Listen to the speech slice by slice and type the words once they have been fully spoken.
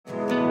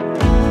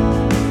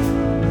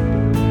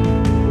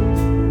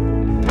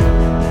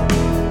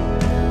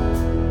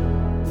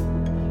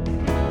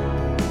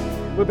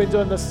We've been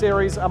doing this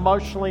series,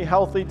 Emotionally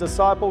Healthy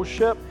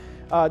Discipleship.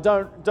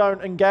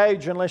 Don't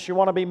engage unless you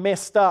want to be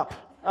messed up,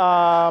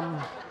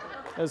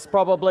 is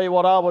probably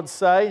what I would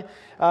say.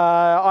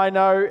 I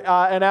know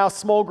in our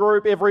small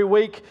group every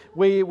week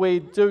we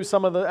do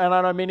some of the, and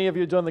I know many of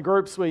you do in the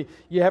groups,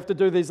 you have to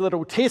do these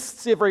little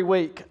tests every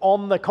week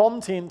on the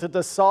content to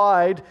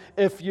decide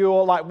if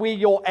you're like where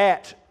you're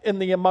at in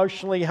the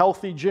emotionally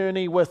healthy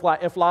journey with,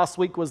 like, if last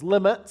week was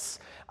limits,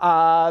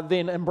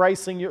 then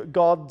embracing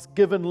God's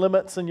given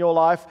limits in your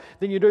life.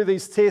 Then you do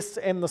these tests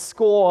and the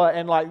score,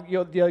 and like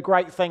your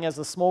great thing as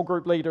a small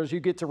group leader is you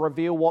get to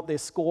reveal what their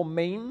score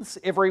means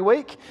every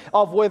week,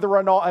 of whether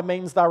or not it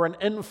means they're an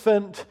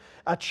infant,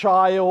 a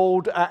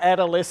child, an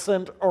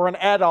adolescent, or an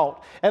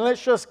adult. And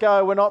let's just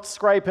go, we're not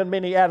scraping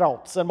many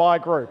adults in my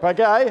group,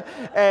 okay?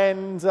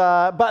 And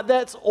but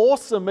that's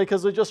awesome,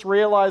 because we just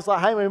realized,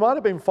 like, hey, we might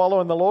have been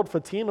following the Lord for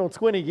 10 or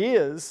 20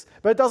 years,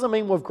 but it doesn't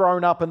mean we've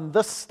grown up in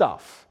this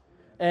stuff.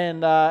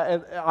 And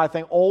I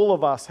think all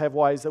of us have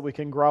ways that we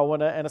can grow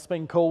in it, and it's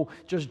been cool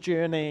just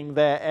journeying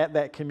that at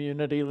that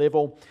community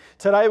level.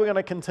 Today we're going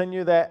to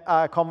continue that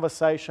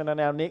conversation, and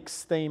our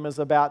next theme is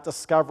about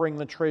discovering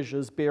the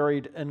treasures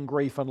buried in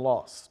grief and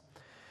loss.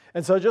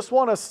 And so I just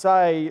want to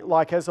say,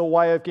 like, as a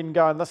way of getting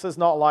going, this is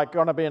not like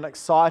going to be an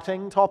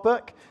exciting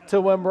topic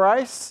to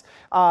embrace.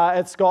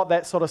 It's got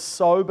that sort of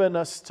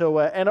soberness to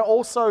it. And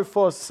also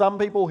for some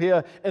people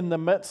here in the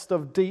midst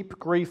of deep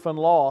grief and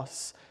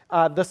loss,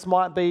 this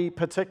might be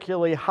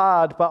particularly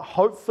hard, but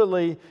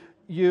hopefully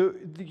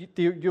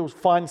you'll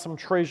find some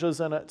treasures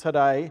in it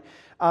today.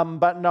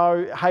 But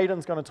no,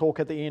 Hayden's going to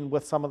talk at the end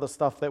with some of the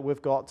stuff that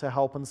we've got to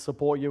help and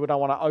support you. We don't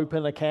want to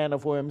open a can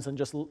of worms and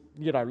just,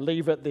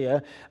 leave it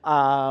there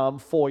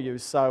for you.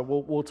 So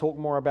we'll talk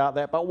more about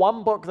that. But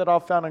one book that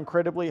I've found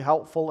incredibly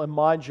helpful in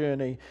my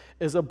journey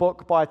is a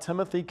book by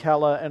Timothy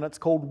Keller, and it's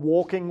called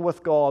Walking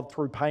with God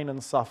Through Pain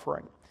and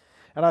Suffering.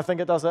 And I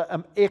think it does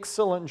an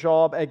excellent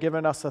job at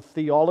giving us a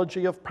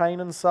theology of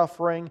pain and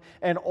suffering,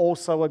 and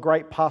also a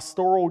great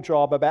pastoral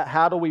job about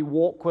how do we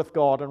walk with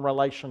God in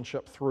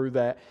relationship through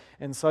that.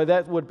 And so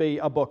that would be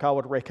a book I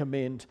would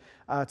recommend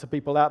to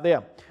people out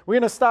there. We're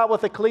going to start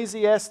with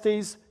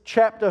Ecclesiastes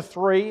chapter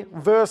 3,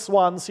 verse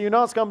 1. So you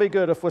know it's going to be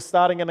good if we're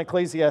starting in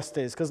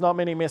Ecclesiastes, because not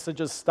many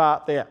messages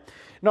start there.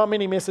 Not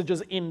many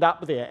messages end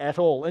up there at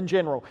all in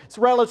general. It's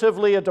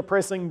relatively a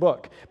depressing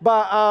book.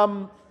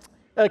 But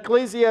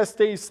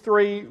Ecclesiastes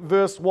 3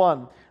 verse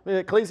 1.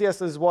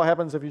 Ecclesiastes is what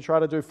happens if you try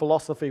to do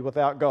philosophy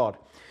without God.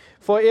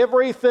 For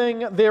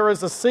everything there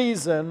is a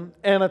season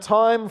and a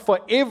time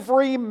for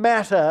every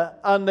matter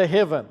under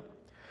heaven.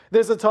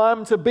 There's a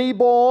time to be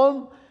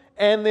born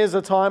and there's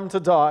a time to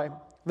die.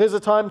 There's a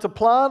time to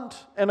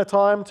plant and a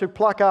time to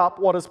pluck up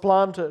what is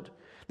planted.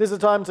 There's a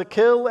time to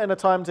kill and a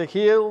time to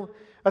heal.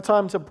 A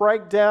time to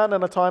break down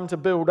and a time to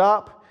build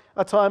up.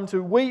 A time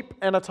to weep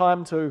and a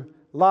time to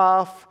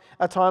laugh.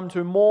 A time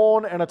to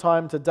mourn and a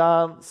time to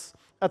dance,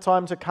 a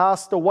time to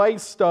cast away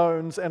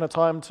stones and a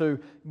time to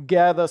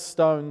gather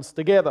stones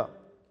together.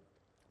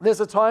 There's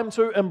a time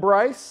to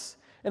embrace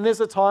and there's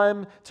a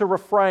time to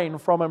refrain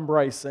from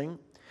embracing.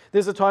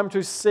 There's a time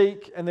to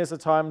seek and there's a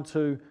time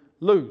to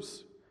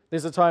lose.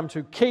 There's a time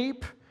to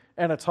keep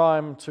and a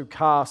time to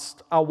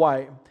cast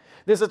away.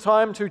 There's a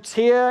time to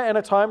tear and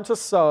a time to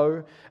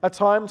sow, a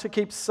time to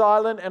keep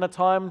silent and a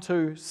time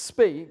to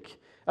speak,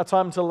 a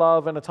time to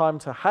love and a time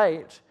to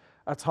hate,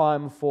 a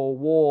time for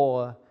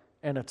war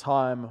and a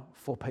time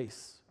for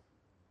peace.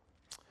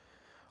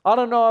 I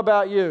don't know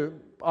about you,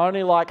 I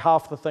only like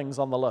half the things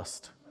on the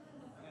list.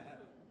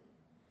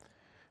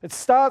 It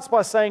starts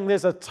by saying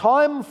there's a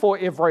time for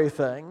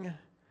everything,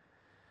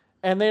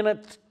 and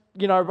then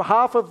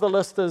half of the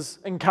list is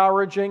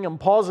encouraging and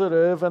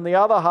positive, and the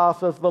other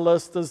half of the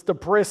list is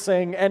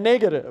depressing and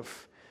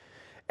negative.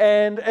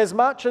 And as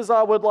much as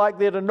I would like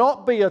there to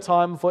not be a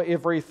time for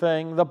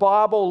everything, the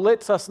Bible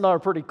lets us know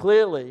pretty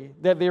clearly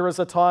that there is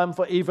a time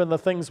for even the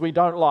things we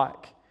don't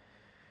like.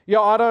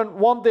 I don't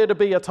want there to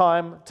be a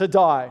time to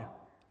die.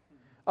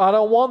 I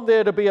don't want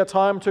there to be a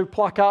time to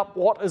pluck up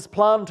what is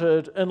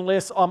planted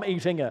unless I'm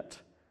eating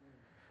it.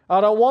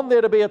 I don't want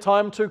there to be a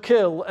time to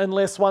kill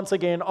unless, once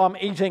again, I'm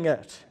eating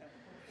it.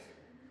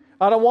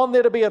 I don't want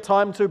there to be a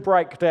time to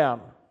break down,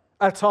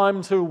 a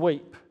time to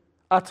weep,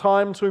 a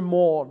time to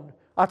mourn,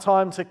 a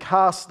time to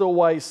cast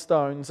away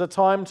stones, a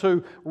time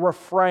to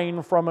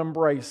refrain from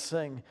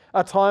embracing,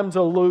 a time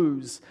to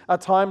lose, a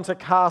time to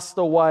cast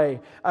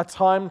away, a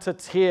time to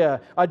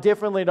tear. I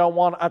definitely don't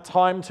want a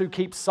time to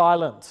keep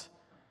silent,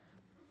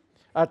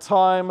 a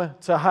time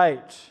to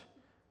hate,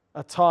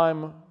 a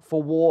time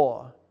for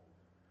war.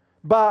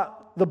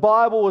 But the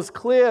Bible is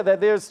clear that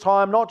there's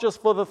time not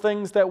just for the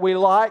things that we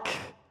like,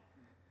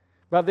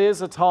 but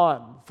there's a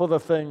time for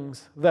the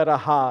things that are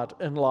hard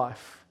in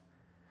life.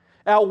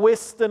 Our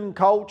Western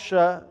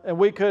culture, and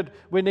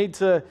we need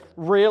to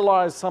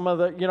realize some of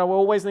the, we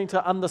always need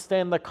to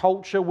understand the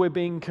culture we're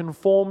being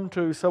conformed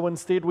to, so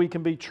instead we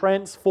can be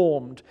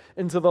transformed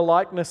into the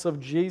likeness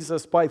of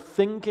Jesus by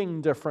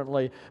thinking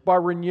differently, by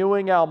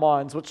renewing our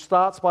minds, which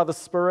starts by the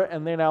Spirit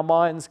and then our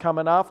minds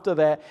coming after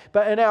that.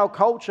 But in our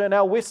culture, in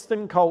our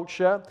Western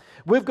culture,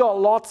 we've got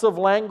lots of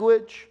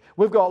language,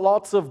 we've got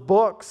lots of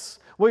books,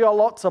 we got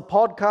lots of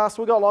podcasts,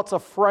 we got lots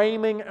of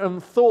framing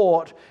and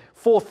thought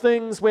for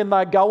things when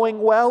they're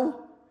going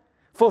well,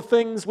 for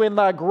things when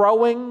they're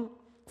growing,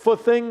 for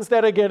things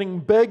that are getting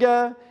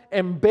bigger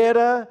and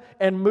better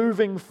and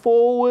moving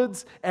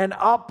forwards and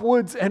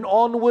upwards and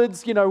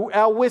onwards.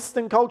 Our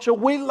Western culture,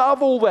 we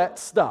love all that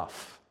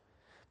stuff.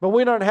 But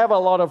we don't have a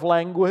lot of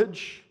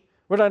language.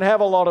 We don't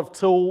have a lot of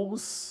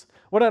tools.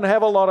 We don't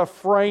have a lot of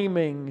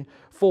framing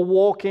for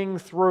walking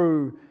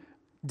through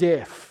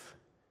death.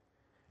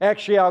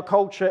 Actually, our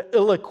culture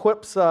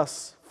ill-equips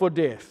us for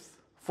death,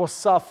 for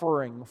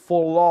suffering,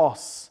 for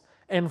loss,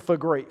 and for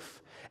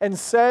grief. And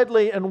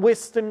sadly, in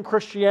Western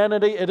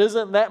Christianity, it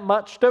isn't that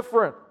much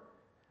different.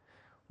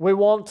 We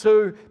want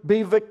to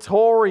be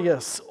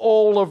victorious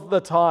all of the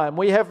time.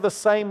 We have the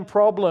same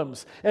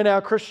problems. In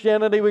our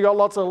Christianity, we got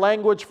lots of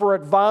language for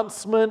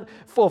advancement,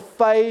 for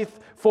faith,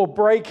 for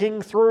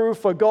breaking through,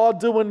 for God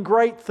doing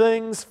great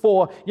things,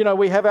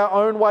 we have our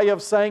own way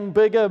of saying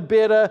bigger,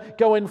 better,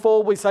 going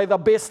forward. We say the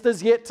best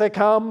is yet to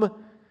come.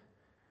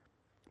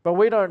 But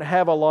we don't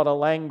have a lot of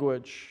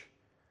language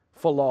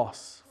for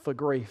loss, for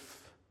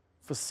grief,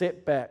 for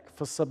setback,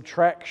 for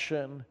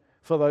subtraction,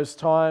 for those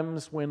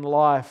times when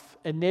life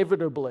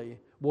inevitably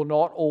will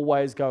not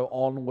always go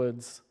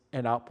onwards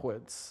and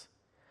upwards.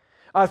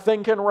 I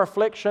think in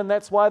reflection,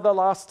 that's why the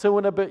last 2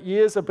 and a bit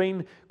years have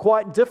been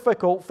quite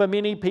difficult for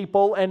many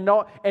people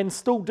and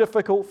still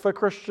difficult for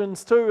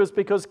Christians too, is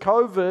because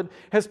COVID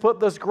has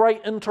put this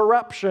great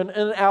interruption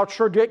in our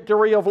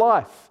trajectory of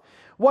life.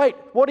 Wait,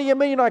 what do you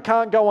mean I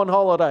can't go on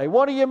holiday?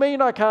 What do you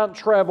mean I can't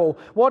travel?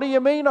 What do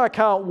you mean I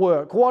can't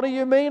work? What do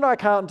you mean I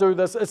can't do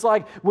this? It's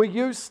like we're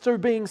used to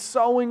being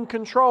so in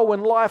control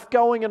and life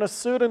going in a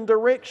certain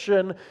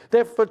direction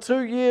that for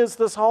 2 years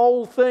this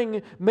whole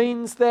thing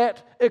means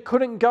that it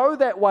couldn't go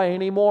that way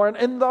anymore. And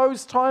in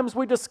those times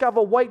we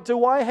discover, wait,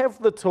 do I have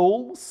the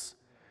tools?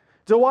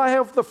 Do I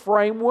have the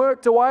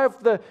framework? Do I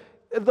have the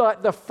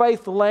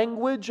faith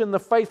language and the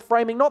faith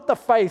framing, not the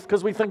faith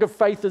because we think of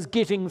faith as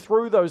getting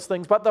through those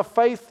things, but the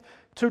faith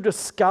to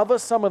discover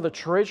some of the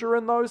treasure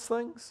in those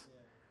things?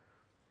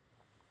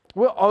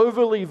 We're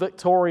overly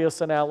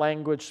victorious in our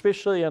language,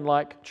 especially in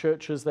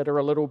churches that are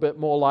a little bit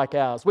more like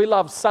ours. We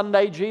love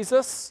Sunday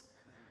Jesus,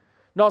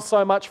 not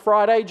so much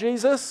Friday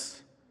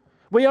Jesus.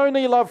 We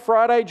only love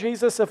Friday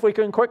Jesus if we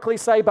can quickly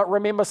say, but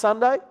remember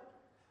Sunday.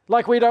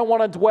 We don't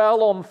want to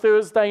dwell on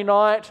Thursday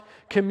night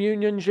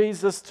communion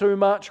Jesus too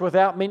much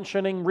without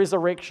mentioning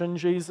resurrection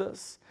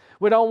Jesus.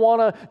 We don't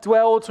want to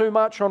dwell too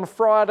much on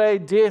Friday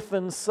death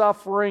and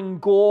suffering,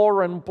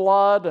 gore and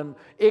blood and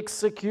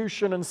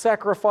execution and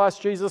sacrifice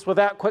Jesus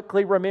without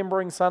quickly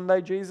remembering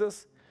Sunday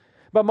Jesus.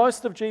 But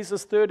most of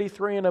Jesus'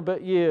 33 and a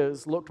bit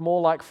years looked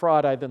more like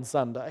Friday than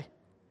Sunday.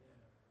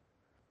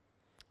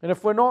 And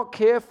if we're not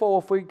careful,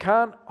 if we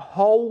can't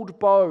hold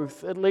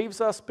both, it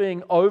leaves us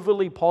being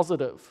overly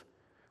positive,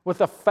 with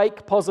a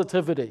fake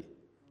positivity,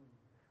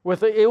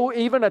 with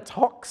even a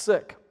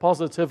toxic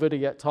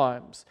positivity at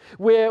times,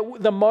 where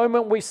the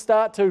moment we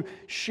start to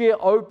share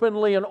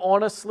openly and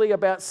honestly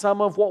about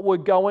some of what we're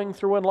going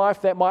through in life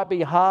that might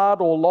be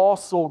hard or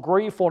loss or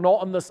grief or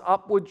not on this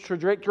upward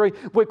trajectory,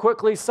 we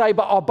quickly say,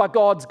 but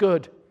God's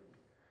good.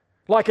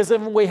 As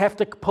if we have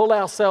to pull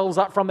ourselves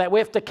up from that. We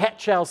have to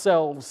catch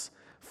ourselves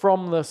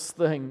from this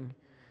thing.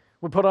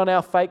 We put on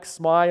our fake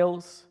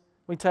smiles.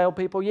 We tell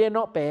people, yeah,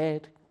 not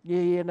bad.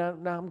 Yeah, no,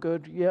 I'm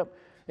good, yep.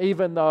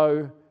 Even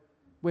though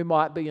we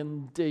might be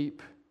in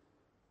deep,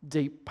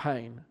 deep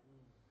pain.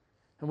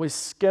 And we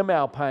skim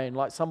our pain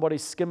like somebody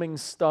skimming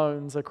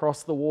stones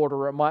across the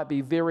water. It might be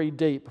very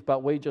deep,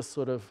 but we just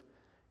sort of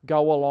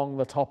go along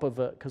the top of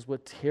it because we're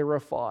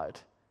terrified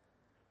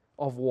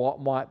of what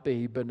might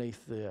be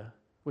beneath there.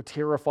 We're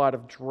terrified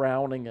of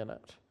drowning in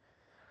it.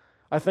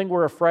 I think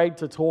we're afraid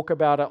to talk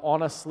about it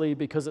honestly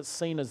because it's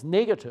seen as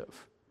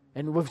negative.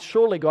 And we've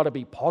surely got to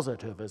be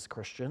positive as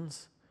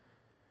Christians.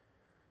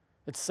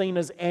 It's seen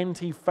as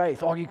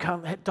anti-faith. Oh,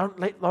 don't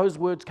let those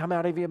words come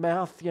out of your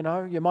mouth,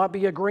 You might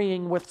be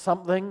agreeing with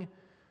something.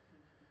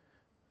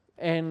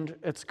 And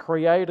it's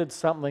created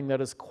something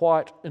that is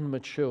quite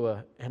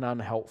immature and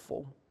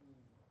unhelpful.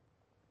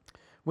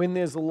 When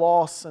there's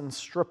loss and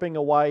stripping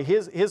away,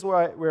 here's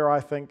where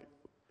I think,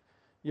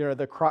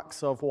 the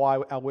crux of why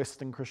our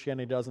Western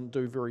Christianity doesn't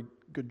do a very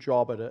good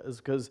job at it is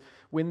because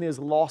when there's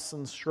loss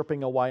and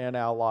stripping away in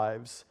our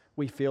lives,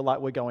 we feel like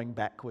we're going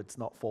backwards,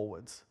 not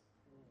forwards.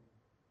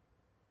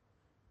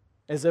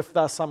 As if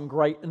there's some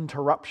great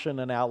interruption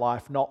in our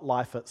life, not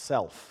life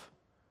itself.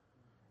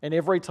 And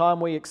every time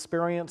we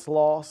experience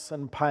loss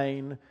and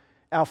pain,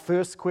 our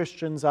first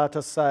questions are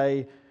to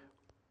say,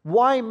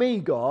 why me,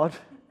 God?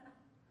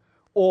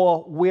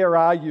 Or where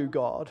are you,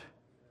 God?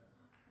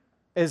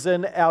 as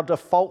in our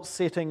default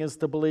setting is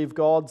to believe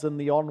God's in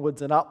the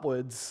onwards and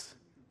upwards,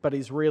 but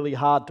He's really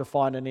hard to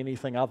find in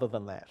anything other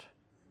than that.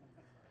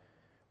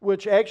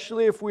 Which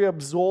actually, if we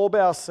absorb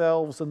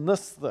ourselves in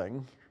this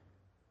thing,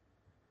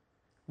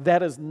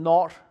 that is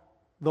not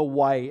the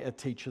way it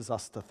teaches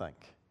us to think.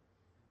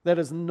 That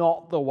is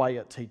not the way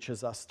it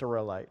teaches us to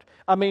relate.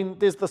 I mean,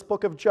 there's this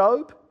book of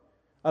Job.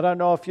 I don't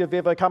know if you've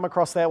ever come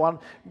across that one.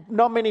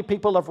 Not many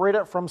people have read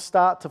it from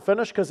start to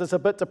finish because it's a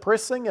bit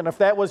depressing, and if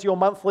that was your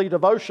monthly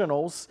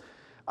devotionals,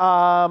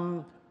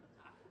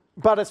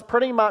 but it's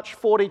pretty much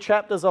 40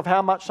 chapters of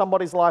how much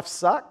somebody's life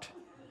sucked,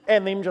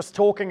 and them just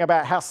talking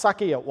about how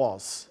sucky it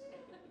was.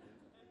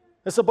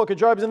 It's the book of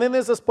Job. And then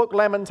there's this book,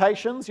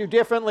 Lamentations. You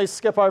definitely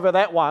skip over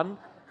that one.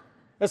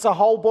 It's a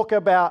whole book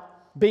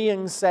about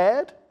being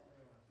sad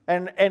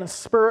and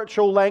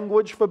spiritual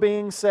language for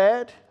being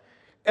sad.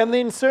 And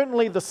then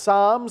certainly the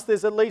Psalms,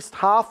 there's at least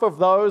half of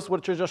those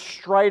which are just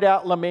straight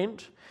out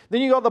lament.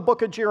 Then you got the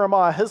book of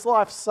Jeremiah. His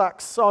life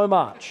sucks so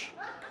much.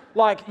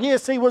 Like,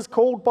 yes, he was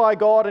called by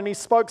God and he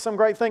spoke some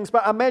great things,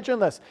 but imagine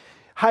this.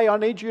 Hey, I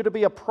need you to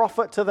be a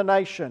prophet to the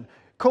nation.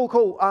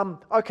 Cool.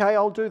 Okay,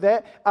 I'll do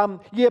that.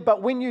 Yeah,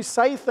 but when you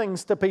say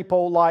things to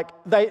people like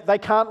they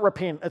can't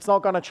repent, it's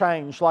not going to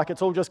change. Like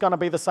it's all just going to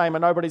be the same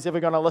and nobody's ever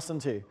going to listen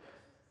to you.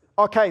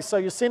 Okay, so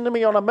you're sending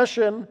me on a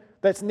mission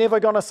that's never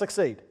going to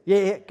succeed.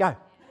 Yeah, go.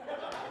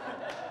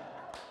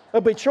 It'll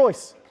be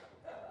choice.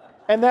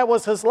 And that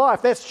was his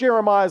life. That's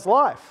Jeremiah's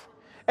life.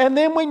 And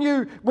then when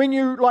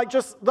you like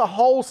just the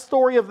whole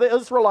story of the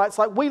Israelites,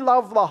 like we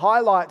love the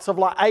highlights of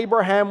like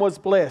Abraham was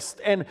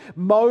blessed and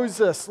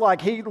Moses,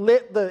 like he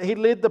led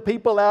the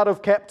people out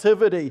of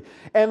captivity.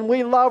 And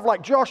we love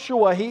like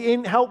Joshua,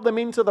 he helped them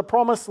into the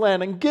promised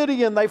land. And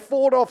Gideon, they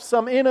fought off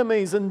some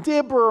enemies. And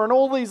Deborah and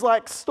all these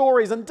like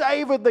stories. And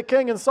David the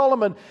king and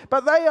Solomon.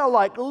 But they are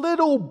like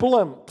little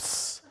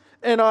blimps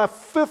in a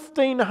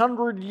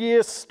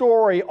 1,500-year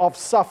story of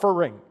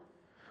suffering,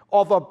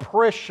 of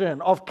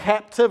oppression, of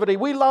captivity.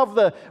 We love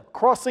the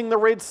crossing the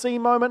Red Sea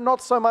moment, not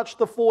so much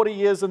the 40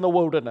 years in the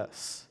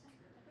wilderness.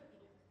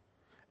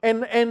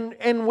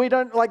 And we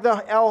don't, like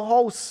our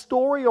whole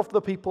story of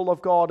the people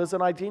of God is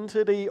an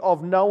identity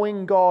of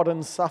knowing God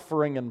in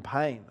suffering and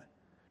pain,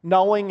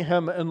 knowing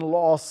Him in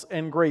loss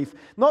and grief.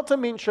 Not to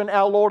mention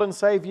our Lord and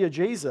Savior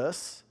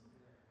Jesus,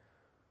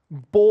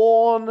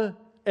 born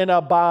in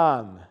a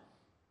barn,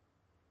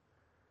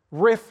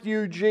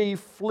 refugee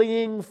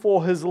fleeing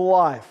for his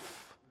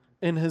life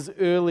in his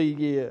early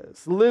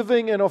years,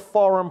 living in a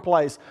foreign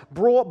place,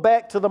 brought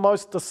back to the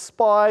most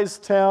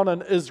despised town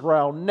in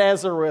Israel,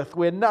 Nazareth,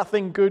 where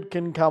nothing good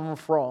can come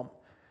from.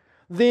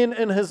 Then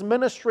in his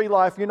ministry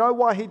life, you know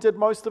why he did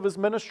most of his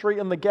ministry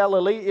in the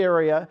Galilee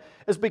area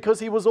is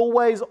because he was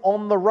always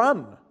on the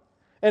run.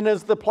 And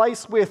is the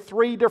place where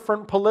 3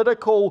 different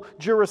political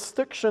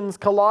jurisdictions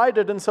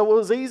collided, and so it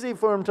was easy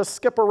for him to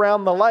skip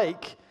around the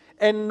lake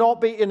and not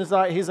be in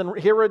he's in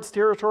Herod's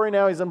territory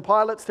now, he's in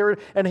Pilate's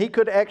territory, and he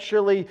could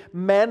actually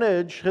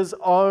manage his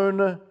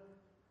own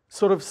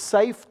sort of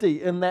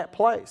safety in that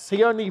place.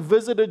 He only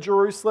visited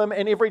Jerusalem,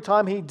 and every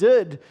time he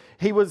did,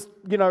 he was,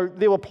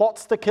 there were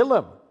plots to kill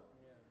him.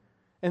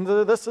 And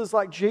this is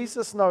like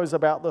Jesus knows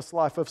about this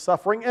life of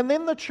suffering. And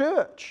then the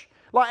church.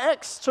 Like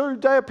Acts 2,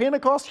 Day of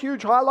Pentecost,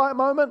 huge highlight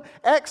moment.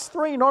 Acts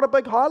 3, not a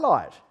big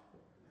highlight.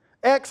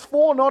 Acts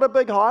 4, not a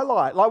big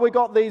highlight. Like we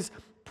got these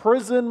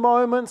prison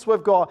moments,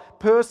 we've got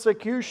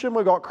persecution,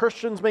 we've got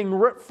Christians being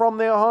ripped from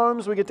their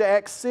homes, we get to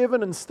Acts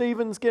 7 and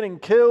Stephen's getting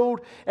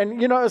killed,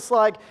 and it's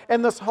like,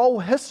 and this whole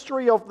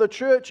history of the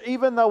church,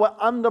 even though it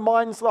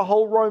undermines the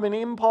whole Roman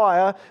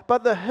Empire,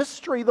 but the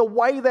history, the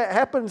way that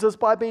happens is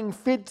by being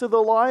fed to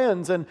the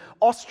lions and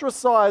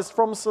ostracized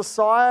from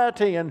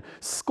society and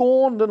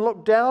scorned and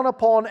looked down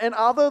upon, and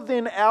other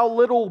than our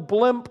little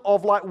blimp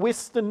of like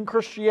Western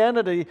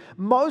Christianity,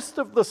 most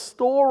of the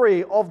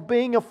story of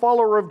being a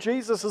follower of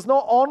Jesus is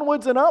not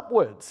onwards and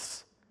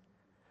upwards.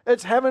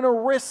 It's having to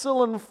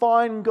wrestle and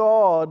find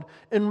God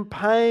in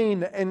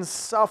pain and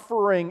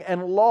suffering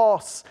and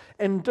loss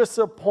and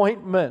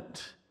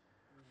disappointment.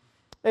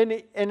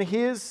 And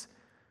here's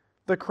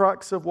the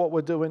crux of what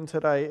we're doing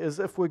today is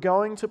if we're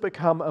going to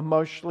become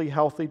emotionally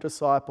healthy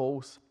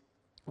disciples,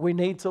 we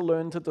need to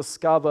learn to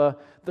discover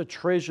the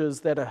treasures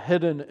that are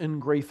hidden in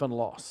grief and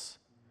loss.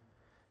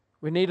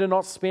 We need to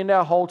not spend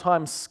our whole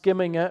time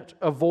skimming it,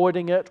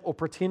 avoiding it, or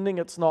pretending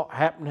it's not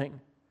happening.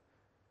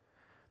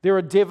 There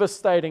are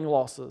devastating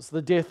losses,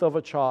 the death of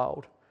a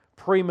child,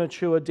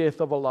 premature death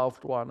of a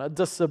loved one, a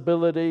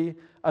disability,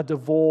 a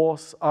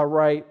divorce, a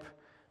rape,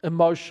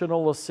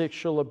 emotional or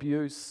sexual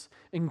abuse,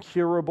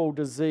 incurable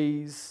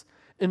disease,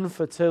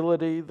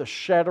 infertility, the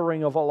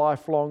shattering of a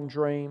lifelong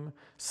dream,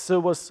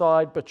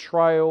 suicide,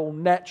 betrayal,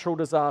 natural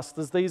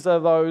disasters. These are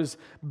those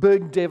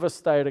big,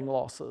 devastating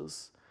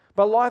losses.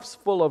 But life's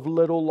full of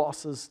little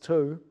losses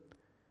too.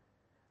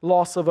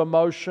 Loss of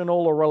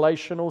emotional or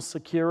relational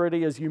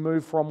security as you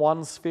move from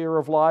one sphere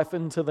of life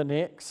into the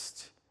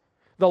next.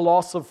 The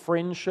loss of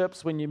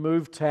friendships when you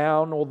move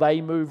town or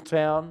they move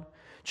town.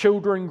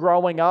 Children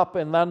growing up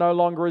and they're no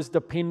longer as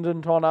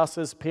dependent on us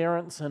as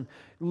parents and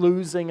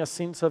losing a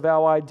sense of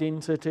our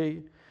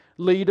identity.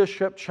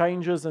 Leadership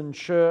changes in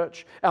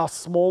church, our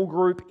small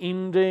group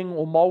ending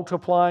or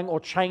multiplying or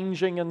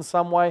changing in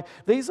some way.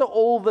 These are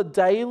all the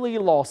daily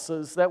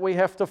losses that we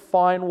have to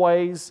find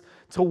ways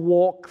to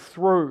walk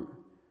through.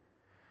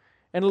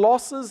 And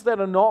losses that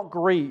are not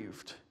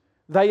grieved,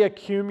 they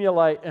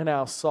accumulate in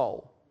our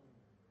soul.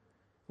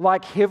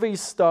 Like heavy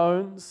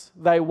stones,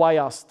 they weigh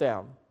us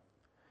down.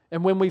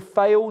 And when we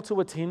fail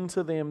to attend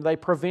to them, they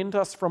prevent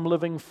us from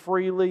living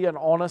freely and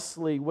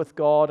honestly with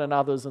God and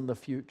others in the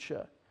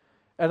future.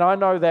 And I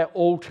know that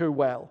all too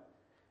well.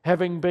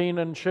 Having been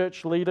in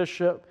church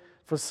leadership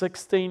for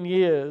 16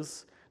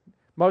 years,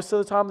 most of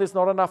the time there's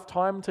not enough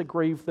time to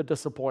grieve the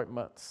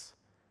disappointments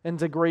and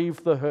to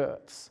grieve the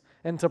hurts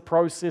and to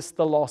process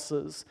the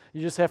losses.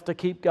 You just have to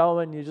keep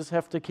going, you just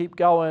have to keep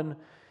going.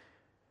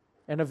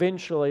 And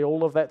eventually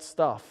all of that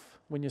stuff,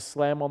 when you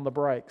slam on the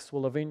brakes,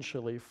 will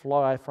eventually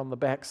fly from the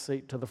back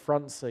seat to the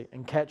front seat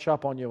and catch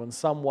up on you in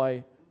some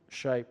way,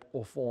 shape,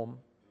 or form.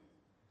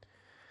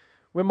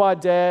 When my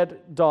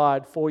dad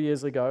died 4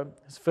 years ago,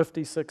 he's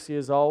 56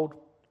 years old,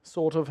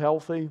 sort of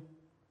healthy.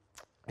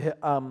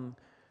 I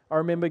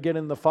remember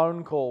getting the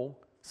phone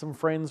call. Some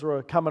friends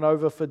were coming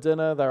over for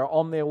dinner. They were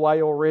on their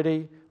way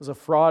already. It was a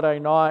Friday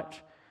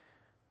night.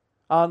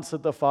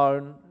 Answered the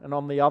phone, and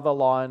on the other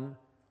line,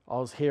 I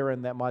was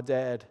hearing that my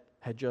dad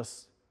had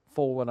just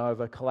fallen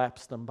over,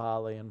 collapsed in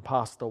Bali, and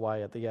passed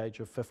away at the age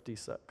of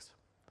 56.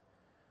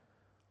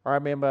 I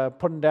remember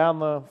putting down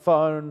the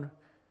phone,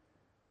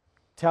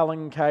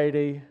 telling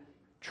Katie,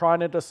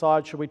 trying to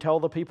decide, should we tell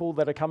the people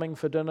that are coming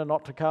for dinner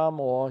not to come,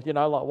 or,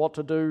 like what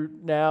to do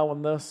now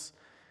and this.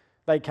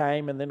 They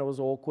came, and then it was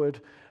awkward.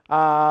 They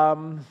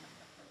were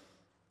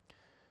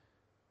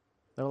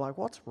like,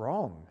 what's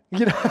wrong?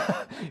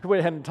 We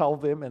hadn't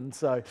told them, and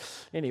so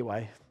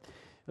anyway,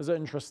 it was an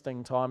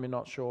interesting time. You're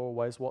not sure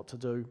always what to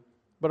do.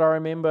 But I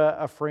remember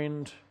a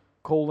friend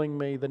calling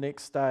me the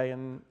next day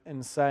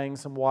and saying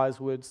some wise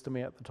words to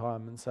me at the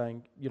time and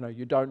saying,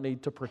 you don't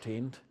need to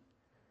pretend.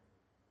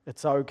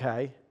 It's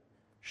okay.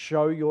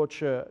 Show your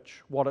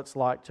church what it's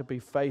like to be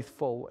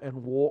faithful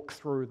and walk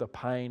through the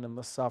pain and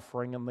the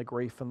suffering and the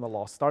grief and the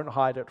loss. Don't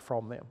hide it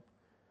from them,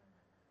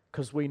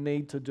 because we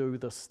need to do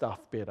this stuff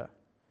better.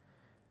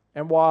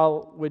 And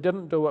while we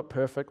didn't do it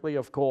perfectly,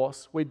 of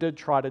course, we did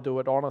try to do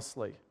it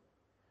honestly.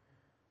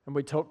 And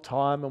we took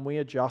time and we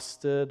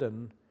adjusted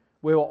and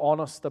we were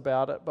honest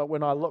about it. But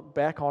when I look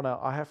back on it,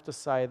 I have to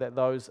say that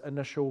those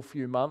initial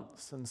few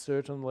months, and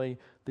certainly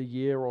the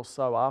year or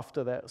so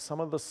after that, some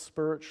of the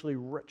spiritually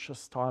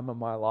richest time of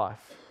my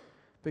life,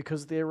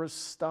 because there is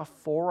stuff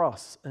for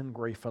us in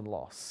grief and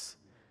loss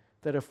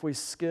that if we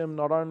skim,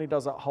 not only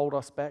does it hold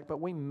us back,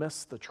 but we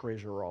miss the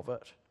treasure of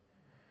it.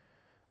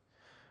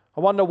 I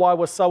wonder why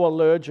we're so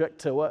allergic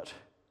to it.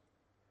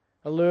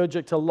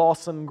 Allergic to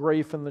loss and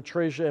grief and the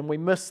treasure, and we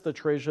miss the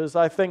treasures.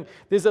 I think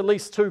there's at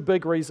least two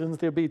big reasons.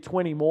 There'll be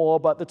 20 more,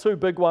 but the two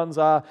big ones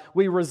are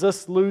we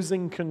resist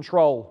losing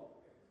control,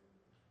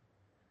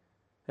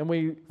 and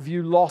we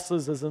view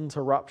losses as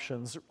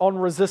interruptions. On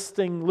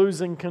resisting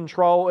losing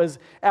control is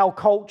our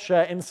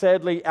culture, and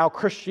sadly our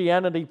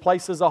Christianity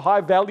places a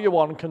high value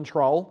on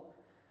control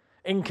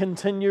and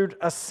continued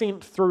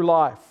ascent through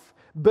life.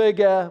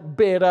 Bigger,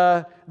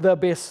 better, the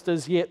best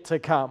is yet to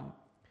come.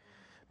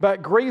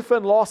 But grief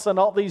and loss are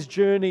not these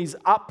journeys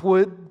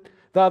upward,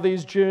 they're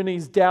these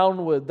journeys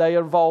downward. They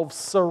involve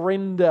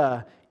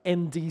surrender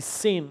and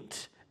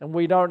descent, and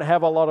we don't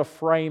have a lot of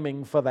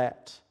framing for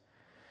that.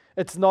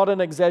 It's not an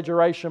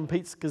exaggeration.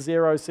 Pete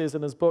Scazzero says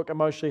in his book,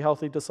 Emotionally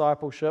Healthy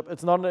Discipleship,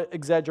 it's not an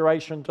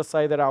exaggeration to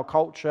say that our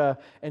culture,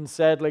 and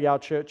sadly our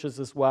churches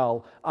as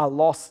well, are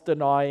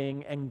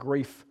loss-denying and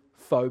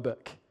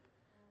grief-phobic.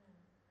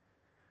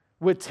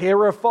 We're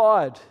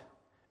terrified.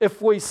 If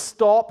we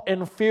stop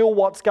and feel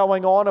what's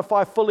going on, if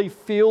I fully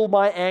feel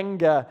my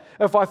anger,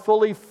 if I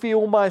fully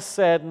feel my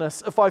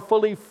sadness, if I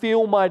fully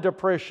feel my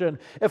depression,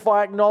 if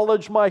I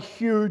acknowledge my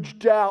huge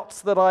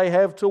doubts that I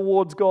have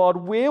towards God,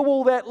 where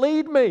will that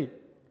lead me?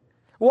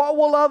 What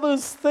will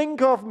others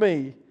think of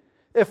me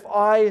if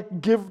I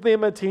give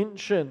them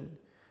attention?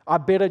 I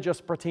better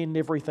just pretend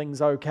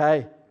everything's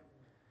okay.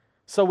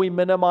 So we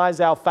minimize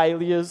our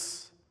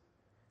failures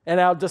and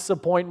our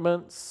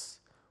disappointments.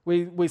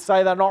 We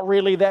say they're not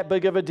really that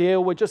big of a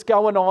deal. We're just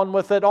going on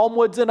with it,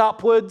 onwards and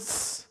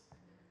upwards.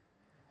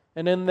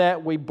 And in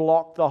that, we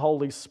block the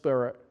Holy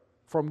Spirit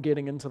from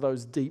getting into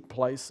those deep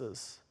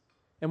places.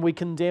 And we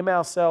condemn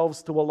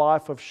ourselves to a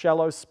life of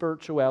shallow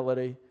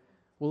spirituality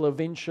will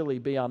eventually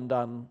be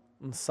undone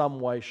in some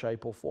way,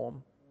 shape, or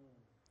form.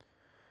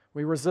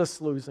 We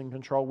resist losing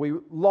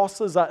control.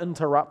 Losses are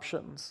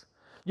interruptions.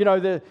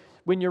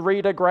 When you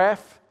read a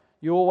graph,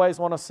 you always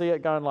want to see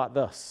it going like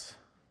this.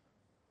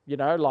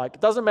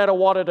 It doesn't matter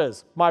what it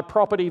is. My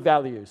property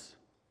values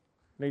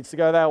needs to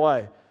go that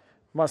way.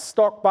 My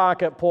stock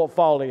market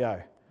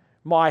portfolio,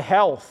 my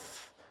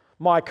health,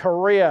 my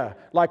career.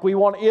 We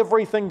want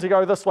everything to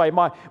go this way.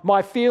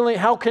 My feeling,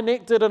 how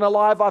connected and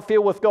alive I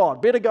feel with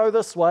God, better go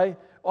this way.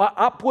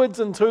 upwards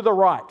and to the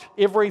right,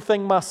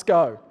 everything must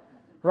go,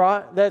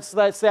 right?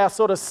 That's our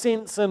sort of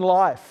sense in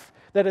life,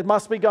 that it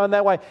must be going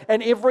that way.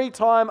 And every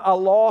time a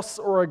loss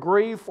or a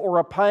grief or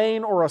a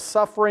pain or a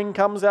suffering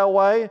comes our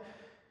way,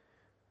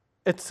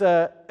 it's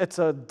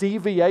a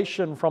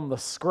deviation from the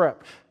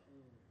script.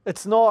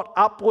 It's not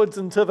upwards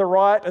and to the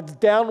right, it's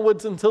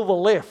downwards and to the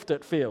left,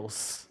 it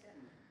feels.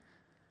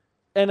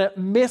 And it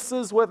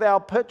messes with our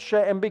picture,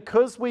 and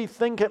because we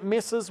think it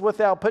messes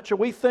with our picture,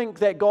 we think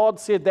that God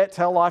said that's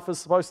how life is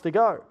supposed to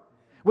go.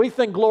 We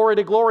think glory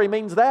to glory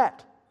means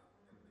that.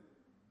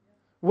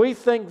 We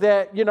think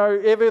that,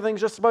 everything's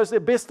just supposed to,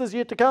 best is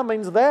yet to come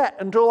means that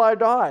until I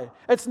die.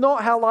 It's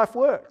not how life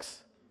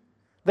works.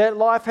 That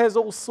life has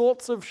all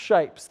sorts of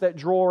shapes that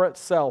draw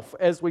itself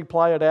as we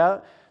play it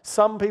out.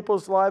 Some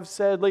people's lives,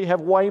 sadly,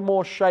 have way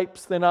more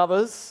shapes than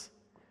others.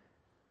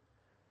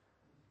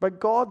 But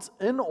God's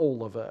in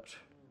all of it.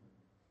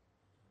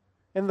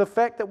 And the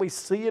fact that we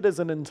see it as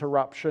an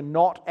interruption,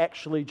 not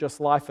actually just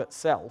life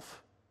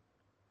itself,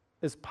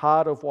 is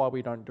part of why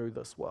we don't do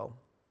this well.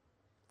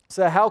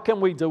 So how can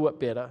we do it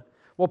better?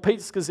 Well, Pete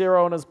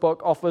Scazzero in his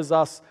book offers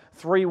us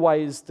 3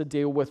 ways to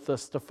deal with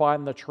this, to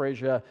find the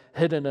treasure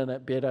hidden in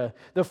it better.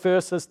 The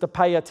first is to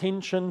pay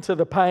attention to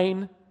the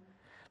pain.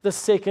 The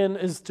second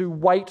is to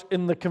wait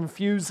in the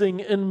confusing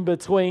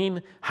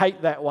in-between.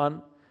 Hate that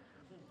one.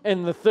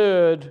 And the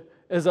third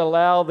is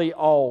allow the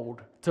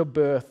old to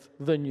birth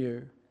the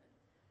new.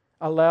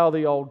 Allow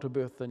the old to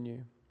birth the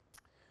new.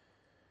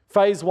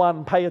 Phase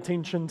 1, pay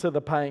attention to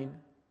the pain.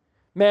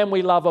 Man,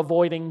 we love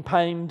avoiding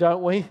pain,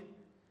 don't we?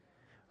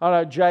 I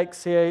know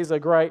Jake's here, he's a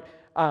great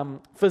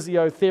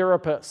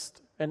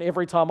physiotherapist, and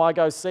every time I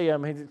go see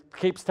him, he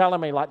keeps telling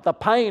me, the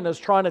pain is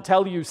trying to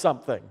tell you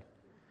something.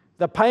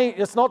 The pain,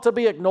 it's not to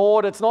be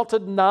ignored, it's not to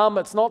numb,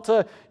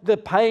 the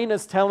pain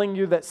is telling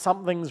you that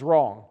something's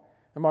wrong.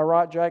 Am I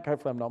right, Jake?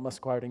 Hopefully I'm not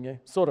misquoting you.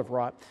 Sort of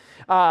right.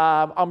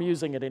 I'm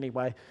using it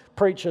anyway.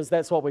 Preachers,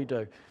 that's what we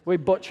do. We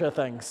butcher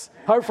things.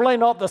 Hopefully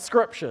not the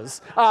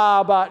scriptures,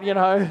 but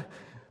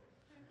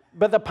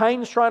the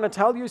pain's trying to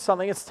tell you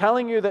something. It's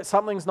telling you that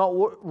something's not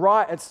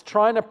right. It's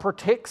trying to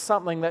protect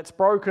something that's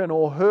broken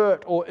or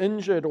hurt or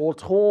injured or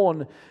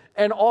torn.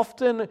 And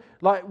often,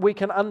 we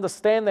can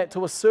understand that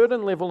to a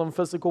certain level in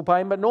physical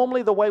pain, but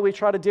normally the way we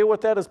try to deal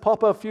with that is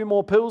pop a few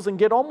more pills and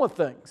get on with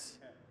things.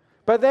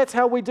 But that's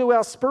how we do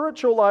our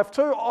spiritual life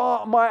too.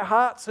 Oh, my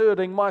heart's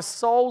hurting, my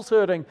soul's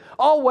hurting.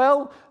 Oh,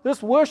 well,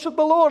 just worship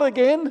the Lord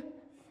again.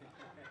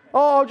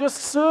 Oh, I'll just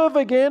serve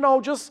again.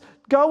 I'll just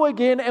go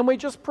again. And we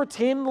just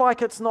pretend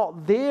like it's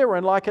not there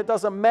and like it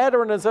doesn't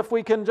matter. And as if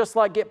we can just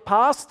get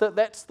past it,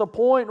 that's the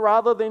point,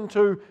 rather than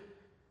to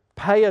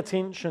pay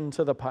attention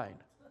to the pain.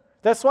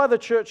 That's why the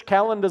church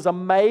calendar is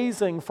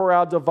amazing for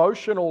our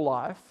devotional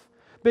life,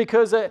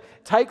 because it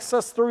takes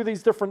us through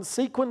these different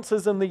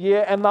sequences in the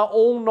year, and they're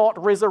all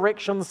not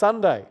Resurrection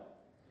Sunday.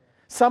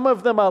 Some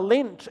of them are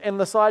Lent, and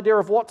this idea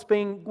of what's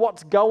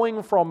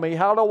going from me.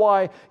 How do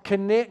I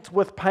connect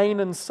with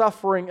pain and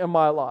suffering in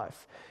my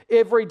life?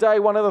 Every day,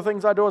 one of the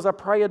things I do is I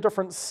pray a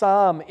different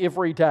psalm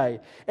every day.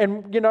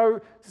 And,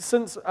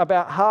 since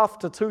about half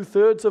to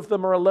 2/3 of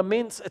them are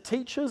laments, it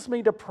teaches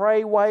me to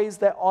pray ways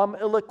that I'm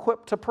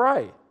ill-equipped to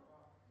pray.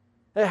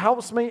 It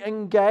helps me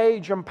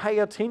engage and pay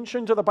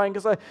attention to the pain,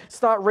 because I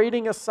start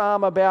reading a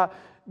psalm about,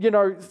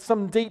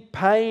 some deep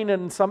pain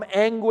and some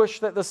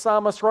anguish that the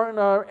psalmist wrote,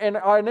 and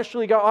I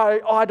initially go,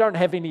 I don't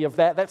have any of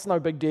that. That's no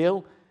big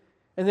deal.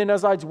 And then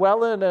as I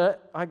dwell in it,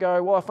 I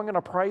go, well, if I'm going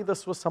to pray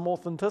this with some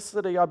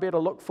authenticity, I better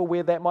look for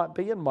where that might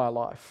be in my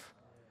life.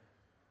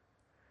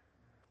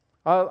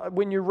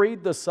 When you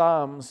read the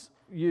Psalms,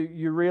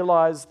 you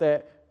realize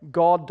that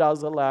God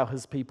does allow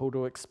His people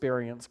to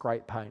experience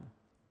great pain.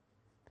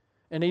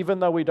 And even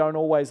though we don't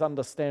always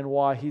understand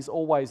why, He's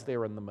always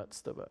there in the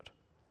midst of it.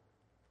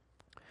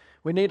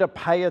 We need to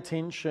pay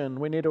attention.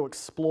 We need to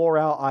explore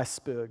our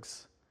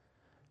icebergs.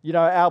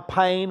 Our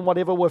pain,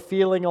 whatever we're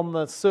feeling on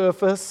the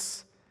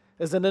surface,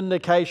 is an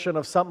indication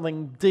of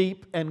something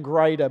deep and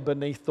greater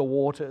beneath the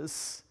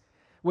waters.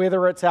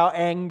 Whether it's our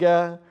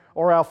anger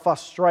or our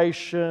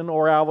frustration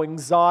or our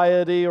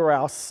anxiety or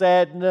our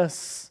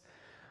sadness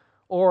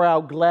or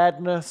our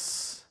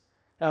gladness,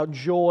 our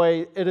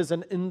joy, it is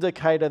an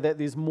indicator that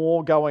there's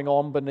more going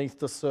on beneath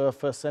the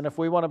surface. And if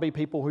we want to be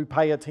people who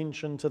pay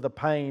attention to the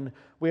pain,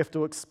 we have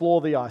to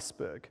explore the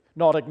iceberg,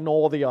 not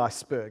ignore the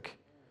iceberg.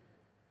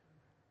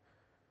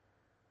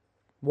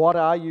 What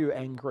are you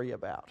angry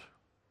about?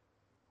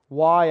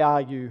 Why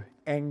are you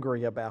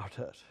angry about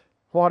it?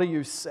 What are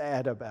you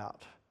sad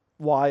about?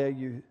 Why are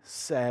you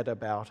sad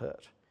about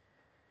it?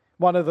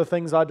 One of the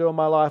things I do in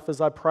my life is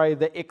I pray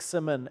the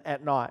Examen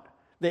at night.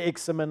 The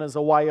Examen is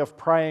a way of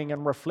praying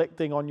and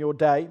reflecting on your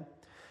day.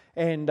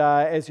 And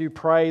as you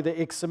pray the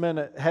Examen,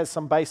 it has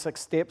some basic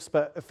steps,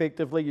 but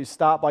effectively you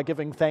start by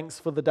giving thanks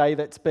for the day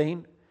that's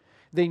been.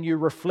 Then you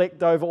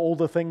reflect over all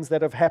the things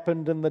that have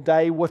happened in the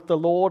day with the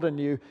Lord, and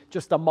you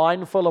just are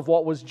mindful of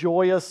what was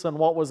joyous and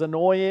what was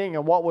annoying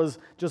and what was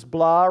just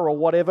blah or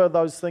whatever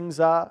those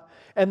things are.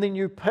 And then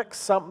you pick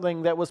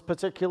something that was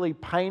particularly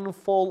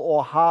painful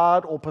or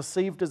hard or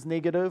perceived as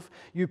negative.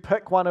 You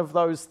pick one of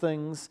those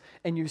things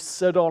and you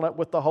sit on it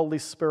with the Holy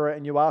Spirit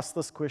and you ask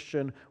this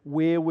question,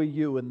 where were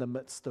you in the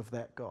midst of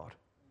that, God?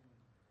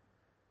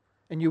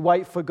 And you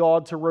wait for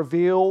God to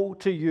reveal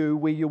to you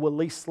where you were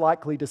least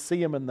likely to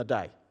see Him in the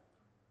day,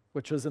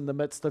 which is in the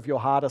midst of your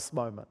hardest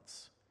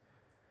moments.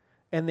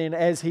 And then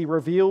as He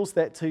reveals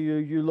that to you,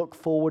 you look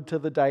forward to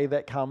the day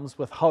that comes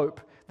with hope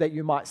that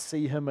you might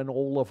see Him in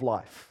all of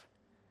life.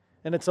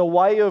 And it's a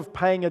way of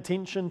paying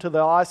attention to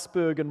the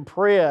iceberg in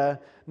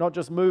prayer, not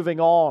just moving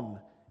on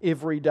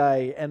every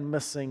day and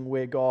missing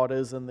where God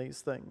is in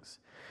these things.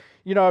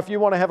 You know, if you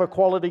want to have a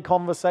quality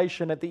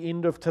conversation at the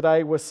end of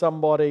today with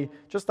somebody,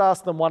 just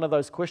ask them one of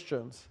those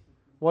questions.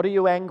 What are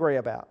you angry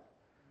about?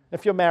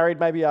 If you're married,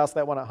 maybe ask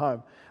that one at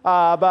home.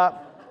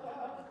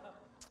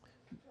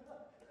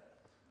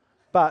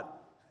 But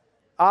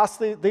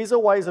these are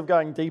ways of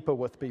going deeper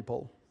with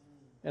people.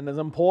 And it's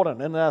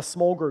important. In our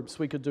small groups,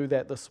 we could do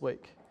that this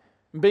week.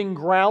 Being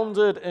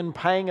grounded in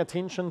paying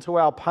attention to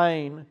our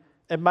pain,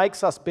 it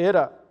makes us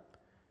better.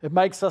 It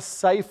makes us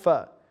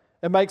safer.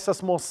 It makes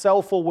us more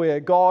self-aware,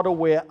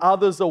 God-aware,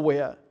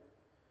 others-aware.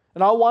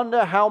 And I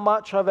wonder how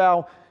much of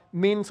our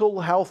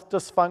mental health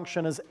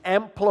dysfunction is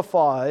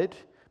amplified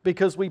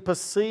because we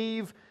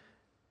perceive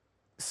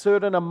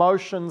certain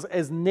emotions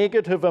as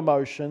negative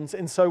emotions,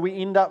 and so we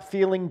end up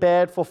feeling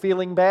bad for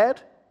feeling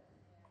bad.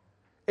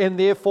 And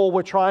therefore,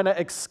 we're trying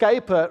to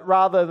escape it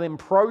rather than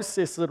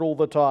process it all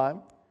the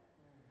time.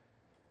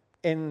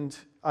 And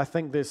I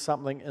think there's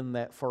something in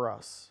that for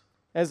us.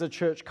 As a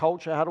church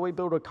culture, how do we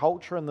build a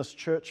culture in this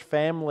church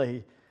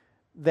family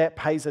that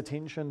pays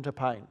attention to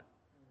pain,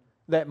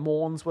 that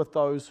mourns with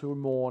those who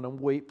mourn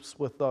and weeps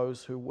with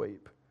those who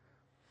weep?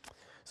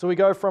 So we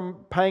go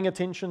from paying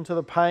attention to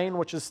the pain,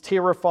 which is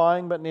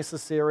terrifying but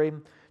necessary,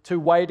 to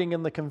waiting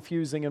in the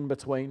confusing in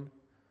between.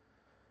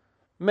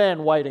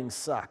 Man, waiting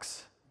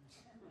sucks.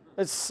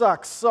 It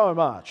sucks so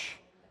much.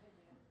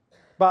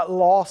 But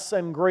loss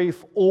and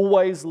grief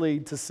always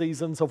lead to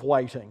seasons of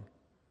waiting.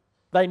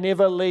 They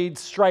never lead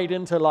straight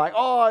into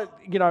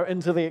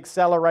into the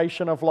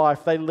acceleration of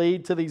life. They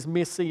lead to these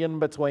messy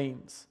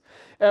in-betweens.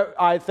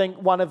 I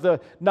think one of the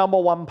number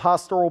one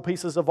pastoral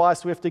pieces of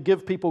advice we have to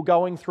give people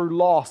going through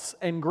loss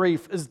and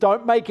grief is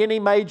don't make any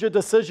major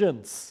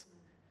decisions.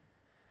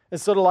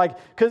 It's sort of like,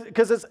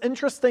 because it's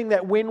interesting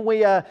that when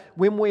we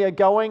are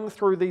going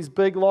through these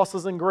big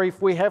losses and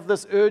grief, we have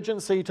this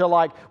urgency to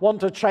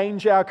want to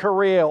change our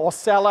career or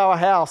sell our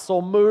house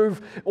or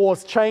move or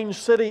change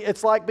city.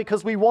 It's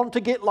because we want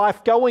to get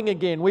life going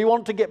again. We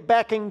want to get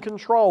back in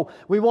control.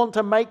 We want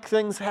to make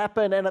things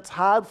happen, and it's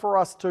hard for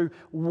us to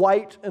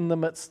wait in the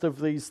midst of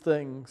these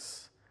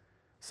things.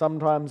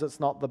 Sometimes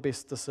it's not the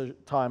best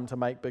time to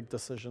make big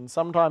decisions.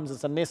 Sometimes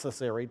it's a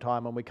necessary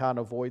time and we can't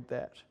avoid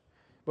that.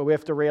 But we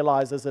have to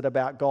realize, is it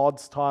about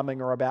God's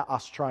timing or about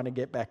us trying to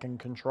get back in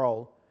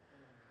control?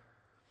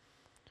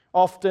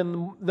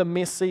 Often the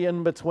messy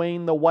in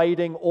between, the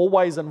waiting,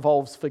 always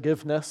involves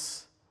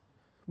forgiveness.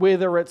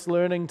 Whether it's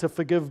learning to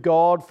forgive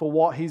God for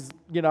what He's,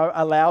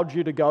 allowed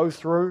you to go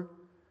through,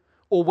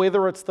 or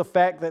whether it's the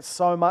fact that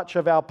so much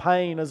of our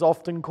pain is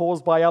often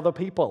caused by other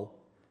people.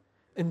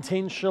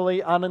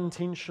 Intentionally,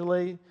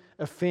 unintentionally,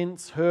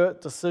 offense, hurt,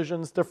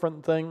 decisions,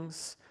 different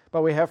things.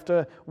 But we have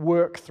to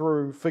work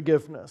through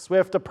forgiveness. We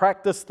have to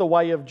practice the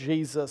way of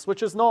Jesus,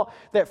 which is not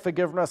that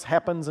forgiveness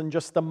happens in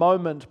just a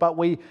moment, but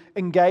we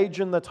engage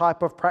in the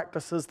type of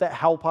practices that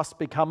help us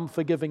become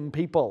forgiving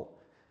people,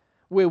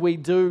 where we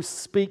do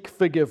speak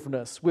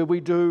forgiveness, where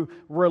we do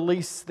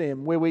release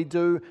them, where we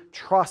do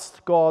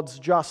trust God's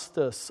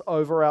justice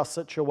over our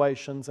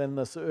situations and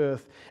this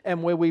earth,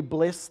 and where we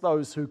bless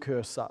those who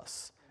curse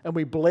us, and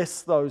we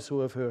bless those who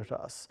have hurt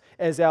us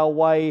as our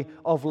way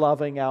of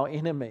loving our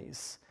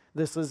enemies.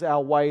 This is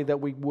our way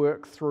that we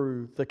work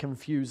through the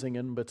confusing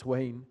in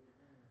between.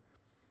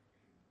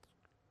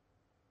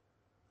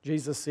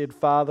 Jesus said,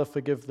 Father,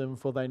 forgive them,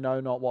 for they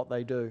know not what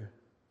they do.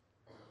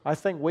 I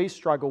think we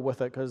struggle with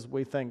it because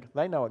we think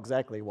they know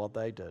exactly what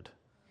they did.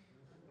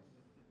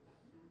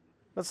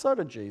 But so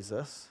did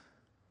Jesus.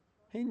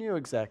 He knew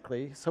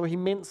exactly, so He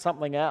meant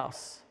something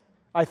else.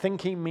 I think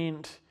He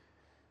meant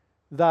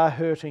they're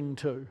hurting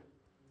too.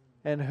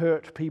 And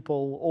hurt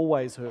people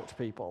always hurt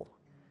people.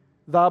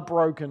 They're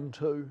broken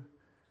too.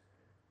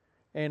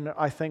 And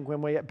I think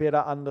when we better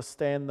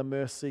understand the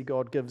mercy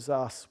God gives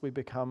us, we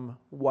become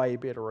way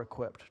better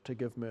equipped to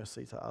give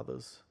mercy to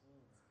others.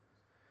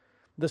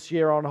 This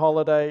year on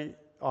holiday,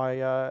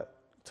 I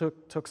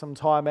took some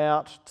time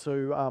out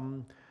to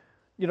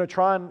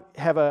try and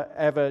have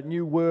a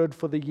new word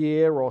for the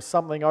year or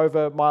something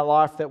over my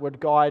life that would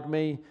guide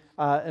me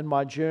in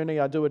my journey.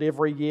 I do it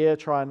every year,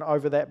 try and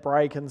over that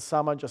break in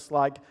summer, just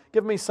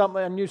give me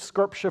something, a new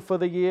scripture for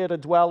the year to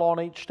dwell on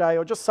each day,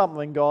 or just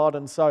something, God.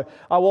 And so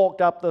I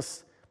walked up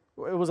this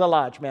It was a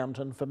large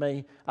mountain for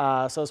me,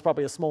 so it's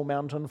probably a small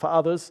mountain for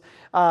others.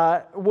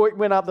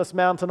 Went up this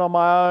mountain on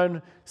my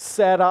own,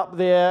 sat up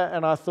there,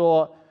 and I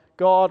thought,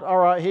 God, all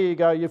right, here you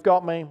go. You've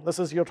got me. This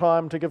is your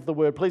time to give the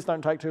word. Please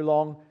don't take too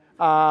long.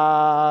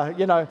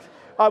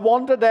 I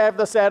wanted to have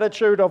this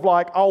attitude of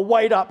like, I'll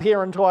wait up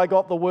here until I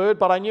got the word,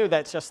 but I knew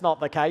that's just not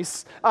the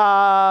case.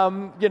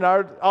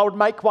 I would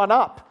make one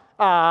up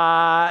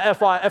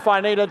if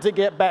I needed to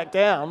get back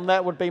down.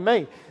 That would be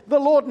me. The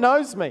Lord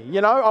knows me,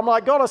 I'm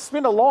like, God, I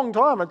spent a long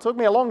time. It took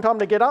me a long time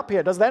to get up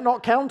here. Does that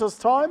not count as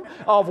time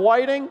of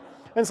waiting?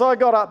 And so I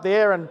got up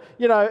there and,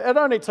 it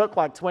only took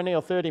like 20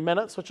 or 30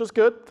 minutes, which is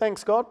good.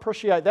 Thanks, God.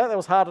 Appreciate that. That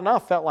was hard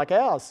enough. Felt like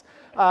hours.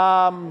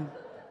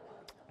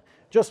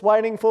 Just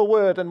waiting for a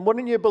word. And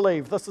wouldn't you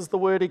believe, this is the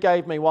word he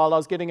gave me while I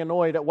was getting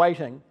annoyed at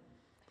waiting.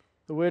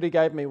 The word he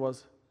gave me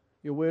was,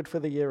 your word for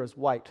the year is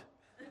wait.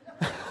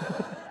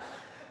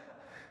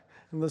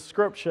 In the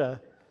scripture,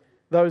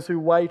 those who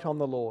wait on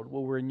the Lord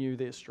will renew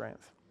their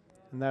strength.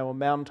 And they will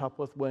mount up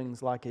with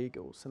wings like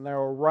eagles. And they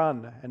will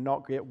run and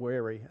not get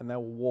weary. And they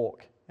will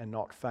walk and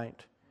not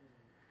faint.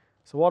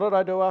 So what did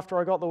I do after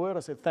I got the word?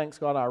 I said, thanks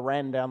God, I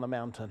ran down the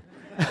mountain.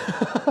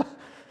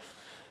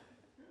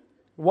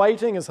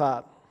 Waiting is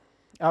hard.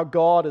 Our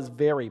God is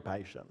very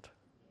patient.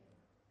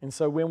 And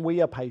so when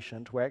we are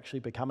patient, we're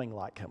actually becoming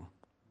like him.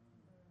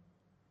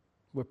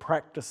 We're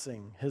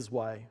practicing his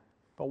way.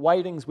 But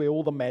waiting's where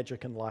all the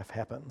magic in life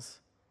happens.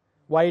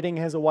 Waiting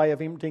has a way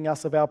of emptying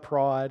us of our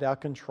pride, our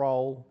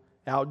control,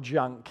 our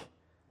junk.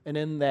 And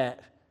in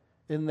that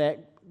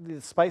the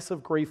space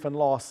of grief and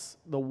loss,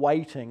 the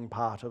waiting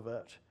part of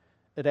it,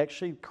 it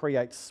actually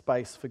creates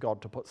space for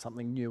God to put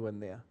something new in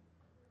there.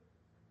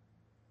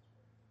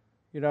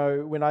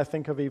 When I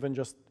think of even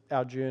just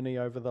our journey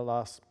over the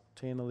last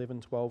 10,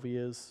 11, 12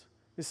 years,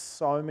 there's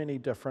so many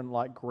different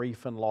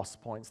grief and loss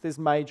points. There's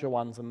major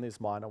ones and there's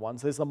minor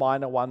ones. There's the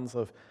minor ones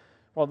of,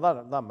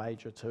 they're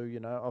major too,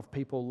 of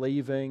people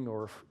leaving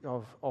or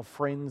of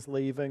friends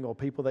leaving or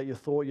people that you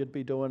thought you'd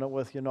be doing it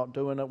with, you're not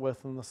doing it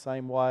with in the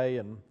same way.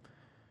 And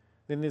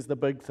then there's the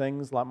big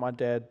things like my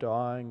dad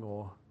dying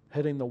or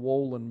hitting the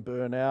wall and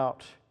burn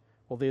out.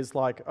 Or there's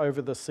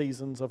over the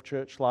seasons of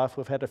church life,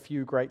 we've had a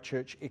few great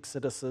church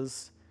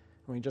exoduses.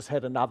 We just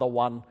had another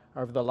one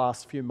over the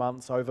last few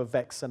months over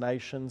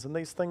vaccinations. And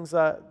these things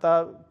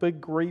they're big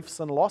griefs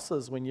and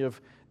losses when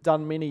you've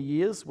done many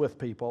years with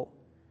people.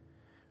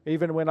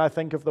 Even when I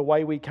think of the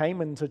way we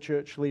came into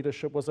church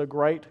leadership was a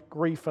great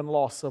grief and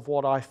loss of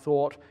what I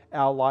thought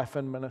our life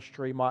and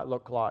ministry might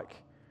look like.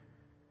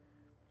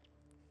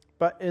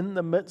 But in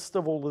the midst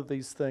of all of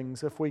these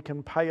things, if we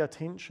can pay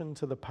attention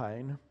to the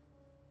pain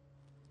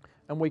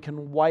and we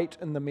can wait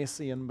in the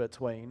messy in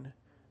between,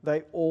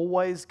 they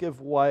always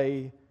give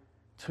way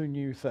to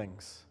new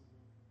things.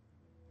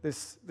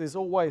 There's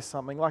always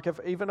something.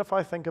 Even if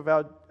I think of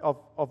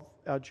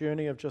our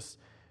journey of just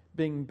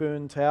being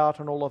burnt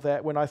out and all of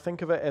that, when I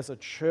think of it as a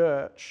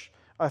church,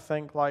 I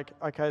think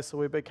okay, so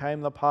we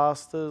became the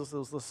pastors. There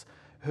was this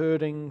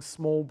hurting,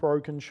 small,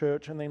 broken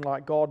church, and then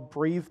God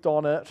breathed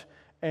on it,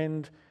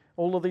 and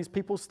all of these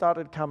people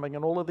started coming,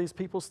 and all of these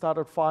people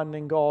started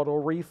finding God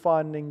or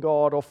refinding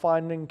God or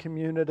finding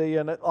community,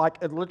 and it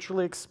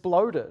literally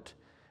exploded.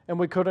 And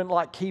we couldn't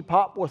keep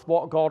up with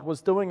what God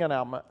was doing in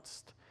our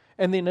midst.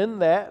 And then in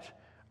that,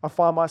 I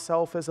find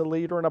myself as a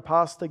leader and a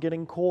pastor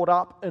getting caught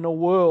up in a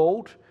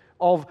world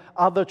of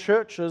other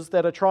churches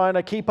that are trying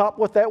to keep up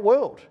with that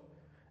world.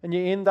 And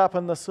you end up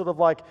in this sort of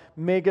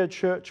mega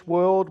church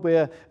world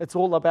where it's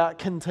all about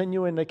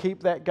continuing to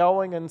keep that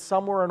going. And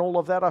somewhere in all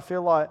of that, I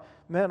feel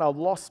man, I've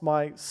lost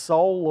my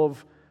soul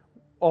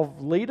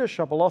of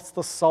leadership. I lost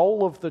the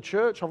soul of the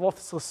church. I've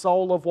lost the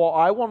soul of what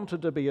I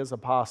wanted to be as a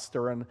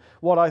pastor and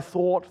what I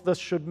thought this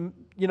should,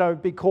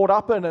 be caught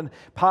up in. And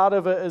part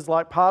of it is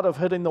part of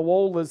hitting the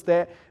wall is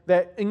that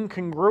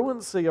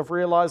incongruency of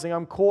realizing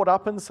I'm caught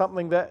up in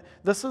something that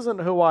this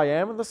isn't who I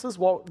am, and this isn't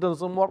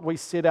what we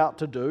set out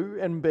to do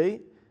and be.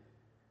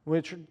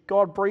 Which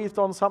God breathed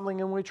on something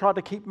and we tried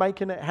to keep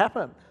making it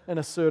happen in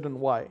a certain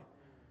way.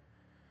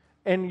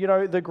 And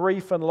the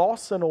grief and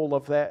loss and all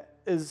of that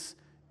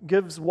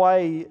gives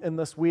way in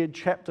this weird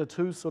chapter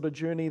 2 sort of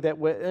journey that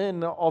we're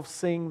in of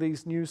seeing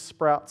these new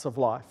sprouts of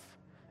life.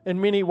 In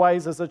many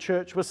ways as a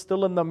church, we're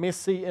still in the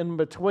messy in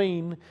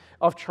between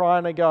of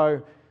trying to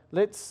go,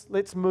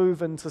 let's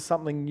move into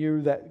something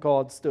new that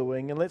God's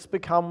doing and let's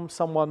become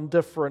someone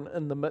different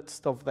in the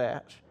midst of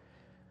that.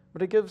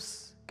 But it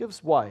gives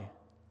way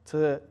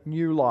to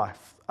new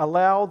life.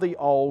 Allow the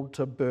old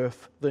to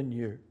birth the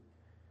new.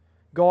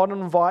 God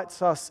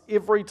invites us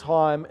every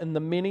time in the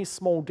many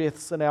small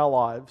deaths in our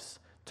lives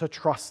to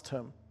trust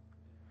Him.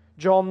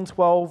 John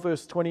 12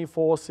 verse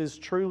 24 says,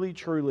 "Truly,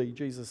 truly,"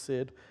 Jesus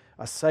said,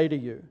 "I say to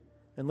you,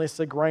 unless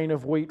a grain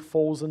of wheat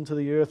falls into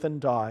the earth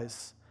and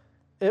dies,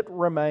 it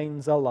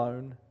remains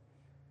alone.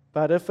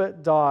 But if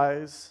it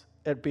dies,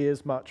 it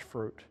bears much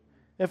fruit.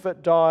 If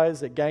it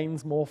dies, it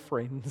gains more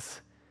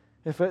friends.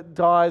 If it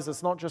dies,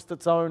 it's not just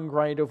its own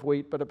grain of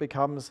wheat, but it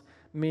becomes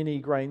many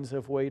grains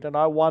of wheat." And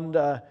I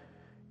wonder,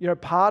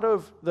 part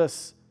of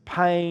this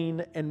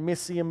pain and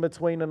messy in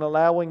between and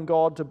allowing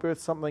God to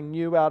birth something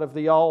new out of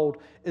the old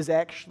is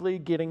actually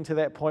getting to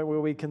that point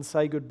where we can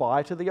say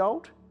goodbye to the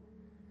old.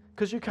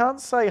 Because you can't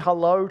say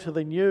hello to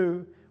the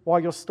new while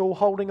you're still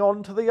holding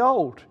on to the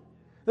old.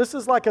 This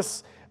is like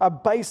a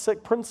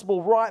basic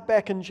principle right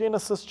back in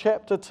Genesis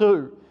chapter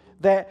 2,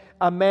 that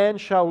a man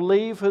shall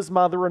leave his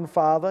mother and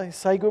father,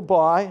 say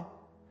goodbye,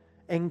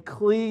 and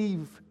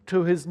cleave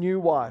to his new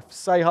wife,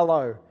 say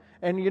hello.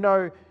 And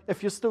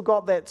if you've still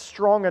got that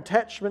strong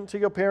attachment to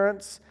your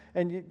parents,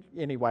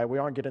 anyway, we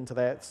won't get into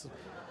that.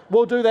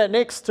 We'll do that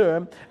next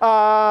term.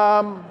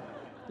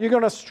 You're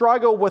going to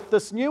struggle with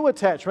this new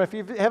attachment.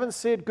 If you haven't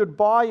said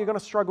goodbye, you're going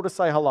to struggle to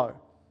say hello.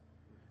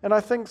 And I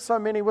think so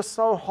many, we're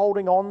so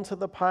holding on to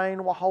the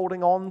pain, we're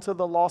holding on to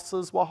the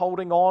losses, we're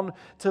holding on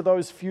to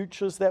those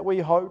futures that we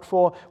hoped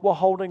for, we're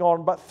holding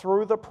on. But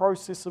through the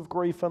process of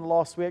grief and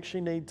loss, we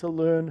actually need to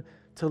learn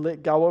to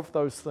let go of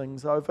those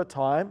things over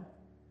time.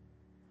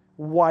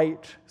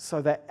 Wait so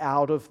that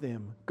out of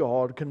them,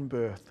 God can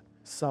birth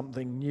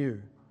something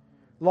new.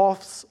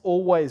 Loss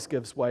always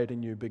gives way to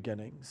new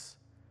beginnings.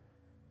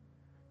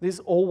 There's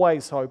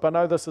always hope. I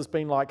know this has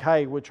been like,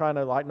 hey, we're trying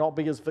to not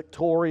be as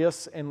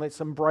victorious and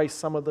let's embrace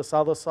some of this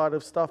other side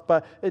of stuff,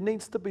 but it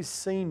needs to be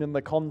seen in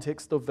the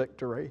context of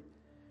victory.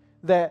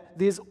 That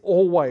there's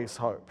always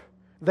hope.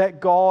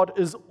 That God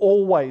is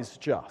always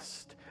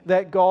just.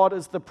 That God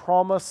is the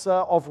promiser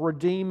of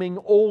redeeming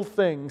all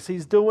things.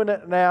 He's doing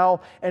it now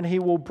and He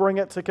will bring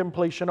it to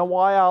completion. And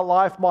why our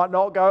life might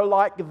not go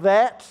like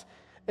that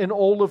in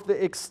all of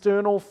the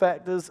external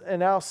factors,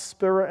 in our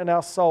spirit and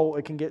our soul,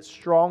 it can get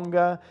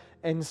stronger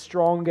and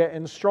stronger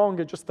and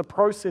stronger. Just the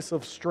process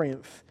of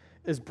strength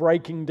is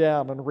breaking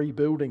down and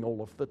rebuilding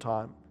all of the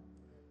time.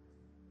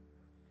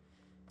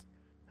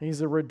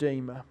 He's a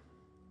redeemer.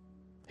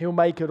 He'll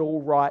make it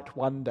all right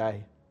one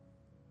day.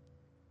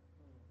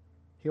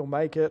 He'll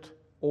make it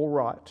all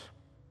right.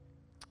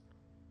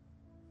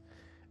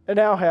 In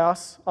our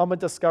house, I'm a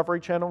Discovery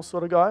Channel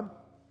sort of guy.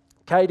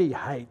 Katie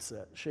hates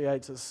it. She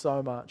hates it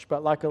so much.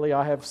 But luckily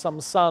I have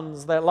some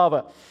sons that love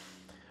it.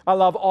 I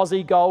love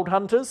Aussie Gold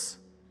Hunters.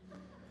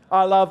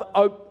 I love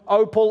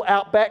Opal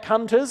Outback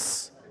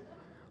Hunters.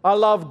 I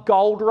love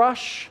Gold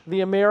Rush,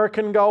 the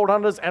American Gold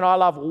Hunters. And I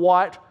love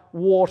White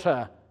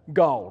Water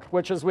Gold,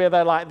 which is where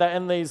they're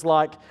in these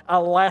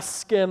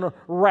Alaskan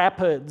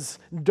rapids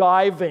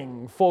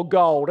diving for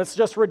gold. It's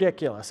just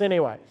ridiculous.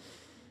 Anyway,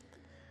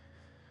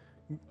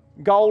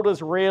 gold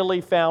is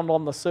rarely found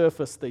on the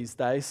surface these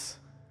days.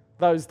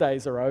 Those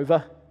days are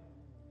over.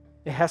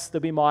 It has to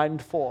be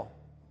mined for.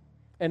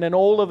 And in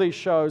all of these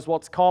shows,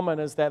 what's common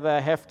is that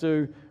they have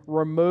to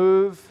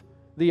remove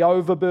the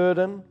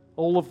overburden,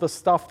 all of the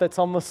stuff that's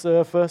on the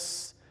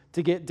surface,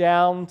 to get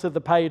down to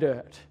the pay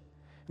dirt.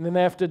 And then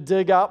they have to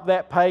dig up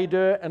that pay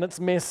dirt, and it's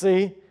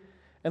messy.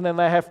 And then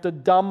they have to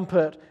dump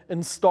it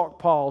in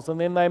stockpiles. And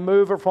then they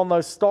move it from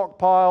those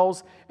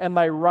stockpiles, and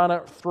they run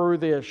it through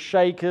their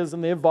shakers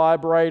and their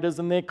vibrators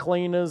and their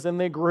cleaners and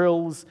their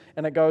grills,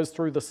 and it goes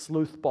through the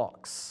sleuth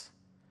box.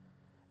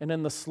 And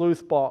in the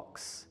sleuth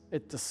box,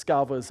 it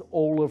discovers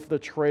all of the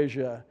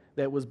treasure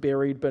that was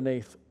buried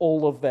beneath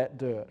all of that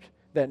dirt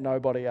that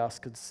nobody else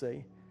could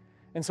see.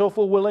 And so if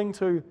we're willing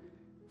to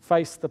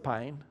face the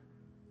pain,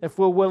 if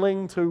we're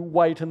willing to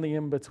wait in the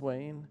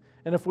in-between,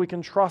 and if we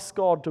can trust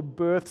God to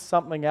birth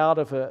something out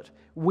of it,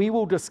 we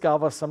will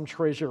discover some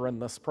treasure in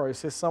this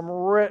process, some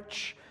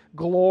rich,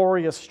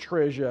 glorious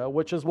treasure,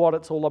 which is what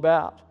it's all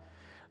about.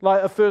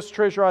 Like a first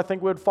treasure I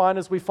think we'd find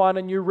is we find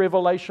a new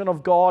revelation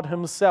of God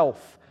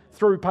Himself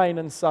through pain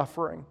and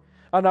suffering.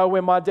 I know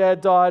when my dad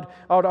died,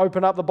 I would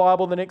open up the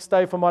Bible the next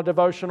day for my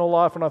devotional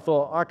life, and I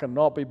thought, I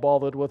cannot be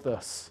bothered with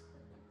this.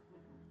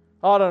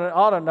 I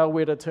don't know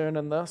where to turn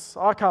in this.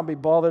 I can't be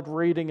bothered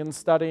reading and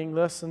studying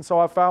this. And so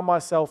I found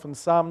myself in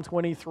Psalm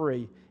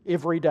 23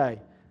 every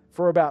day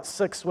for about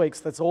 6 weeks.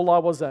 That's all I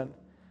was in.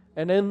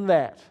 And in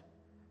that,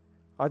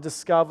 I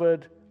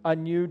discovered a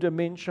new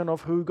dimension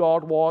of who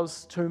God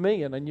was to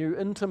me and a new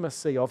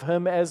intimacy of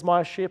Him as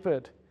my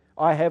shepherd.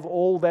 I have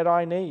all that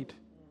I need.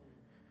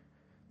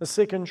 The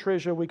second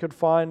treasure we could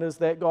find is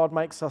that God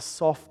makes us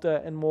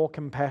softer and more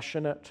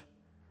compassionate.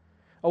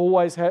 I've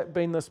always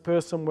been this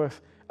person with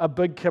a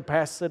big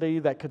capacity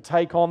that could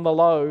take on the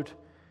load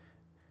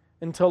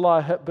until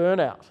I hit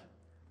burnout.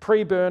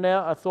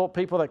 Pre-burnout, I thought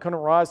people that couldn't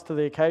rise to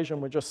the occasion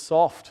were just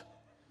soft,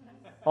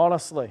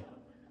 honestly.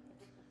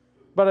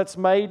 But it's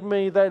made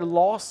me, the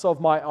loss of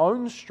my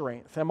own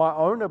strength and my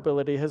own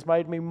ability has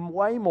made me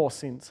way more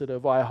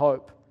sensitive, I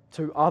hope,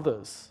 to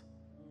others.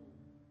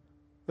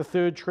 The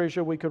third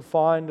treasure we could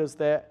find is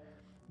that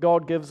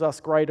God gives us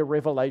greater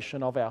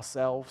revelation of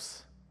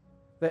ourselves.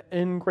 That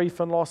in grief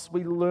and loss,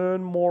 we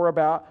learn more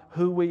about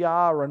who we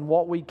are and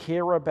what we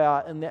care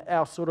about and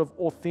our sort of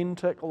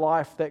authentic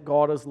life that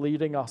God is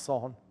leading us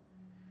on.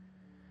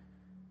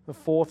 The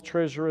fourth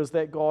treasure is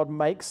that God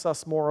makes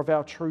us more of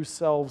our true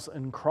selves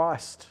in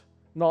Christ.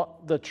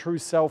 Not the true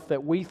self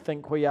that we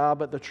think we are,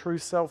 but the true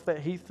self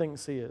that He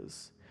thinks He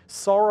is.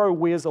 Sorrow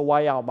wears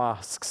away our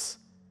masks.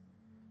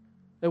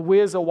 It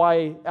wears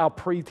away our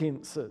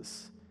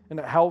pretenses. And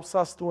it helps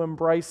us to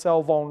embrace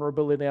our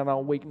vulnerability and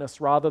our weakness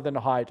rather than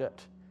hide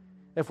it.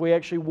 If we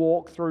actually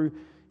walk through,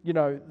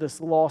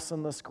 this loss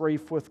and this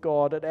grief with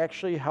God, it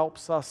actually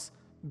helps us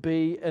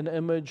be an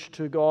image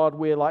to God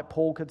where, like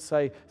Paul could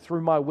say,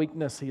 through my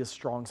weakness He is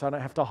strong, so I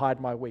don't have to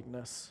hide my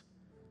weakness.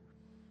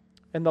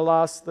 And the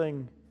last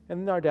thing,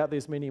 and no doubt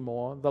there's many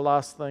more, the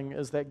last thing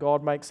is that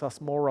God makes us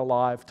more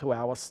alive to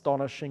our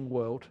astonishing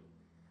world.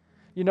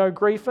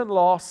 Grief and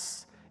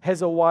loss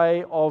has a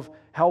way of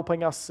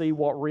helping us see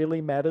what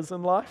really matters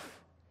in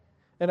life.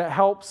 And it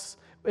helps,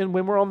 and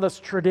when we're on this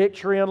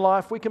trajectory in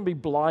life, we can be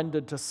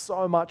blinded to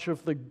so much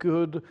of the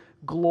good,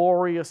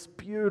 glorious,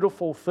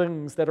 beautiful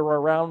things that are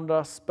around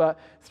us. But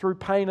through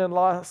pain and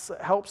loss,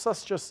 it helps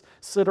us just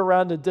sit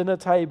around a dinner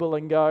table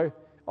and go,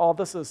 oh,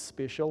 this is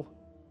special.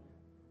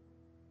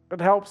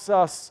 It helps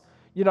us,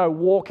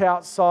 walk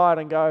outside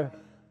and go,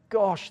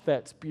 gosh,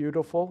 that's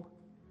beautiful.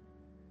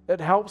 It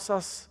helps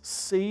us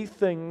see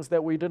things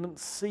that we didn't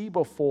see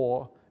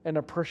before and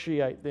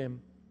appreciate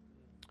them.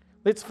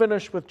 Let's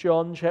finish with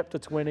John chapter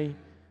 20,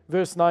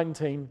 verse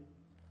 19.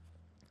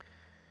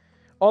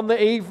 On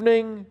the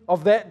evening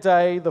of that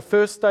day, the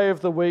first day of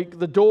the week,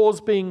 the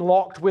doors being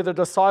locked where the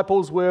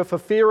disciples were for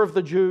fear of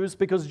the Jews,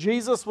 because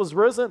Jesus was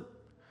risen,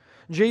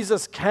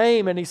 Jesus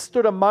came and He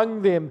stood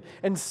among them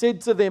and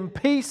said to them,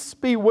 "Peace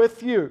be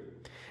with you."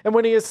 And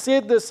when He had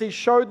said this, He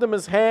showed them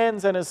His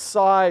hands and His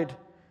side.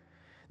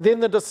 Then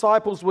the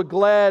disciples were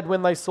glad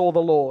when they saw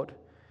the Lord.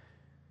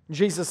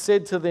 Jesus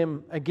said to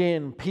them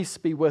again, "Peace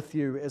be with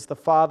you. As the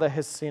Father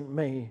has sent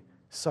me,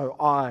 so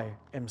I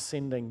am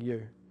sending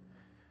you."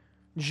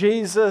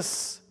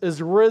 Jesus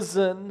is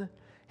risen.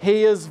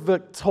 He is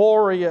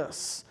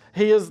victorious.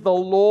 He is the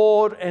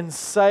Lord and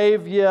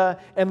Savior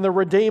and the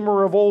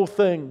Redeemer of all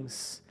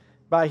things.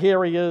 But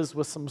here He is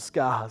with some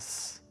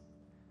scars.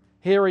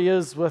 Here He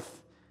is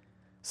with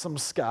some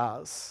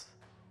scars.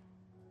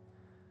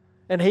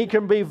 And He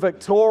can be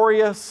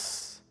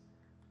victorious,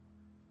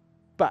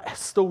 but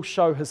still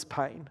show His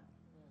pain,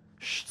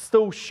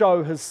 still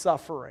show His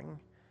suffering.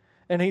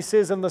 And He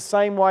says, in the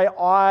same way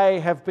I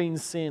have been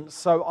sent,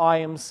 so I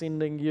am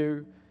sending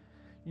you.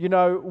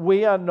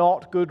 We are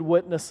not good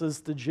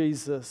witnesses to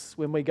Jesus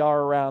when we go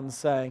around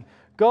saying,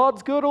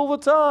 God's good all the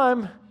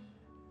time,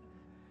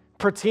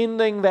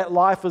 pretending that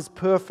life is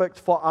perfect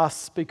for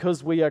us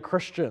because we are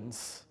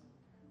Christians,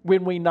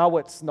 when we know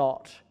it's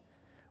not.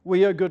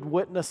 We are good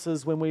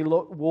witnesses when we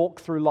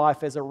walk through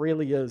life as it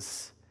really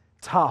is,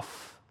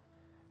 tough,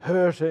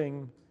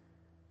 hurting,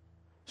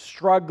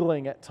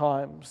 struggling at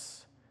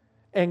times,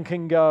 and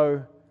can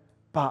go,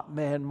 but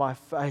man, my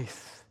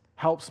faith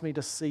helps me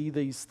to see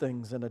these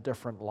things in a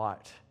different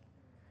light.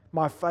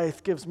 My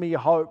faith gives me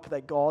hope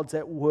that God's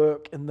at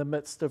work in the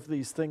midst of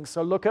these things.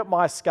 So look at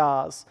my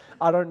scars.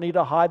 I don't need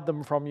to hide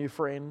them from you,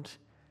 friend,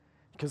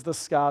 because this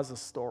scar's a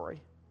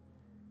story.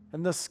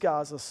 And this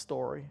scar's a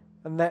story.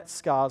 And that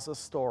scar's a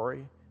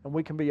story. And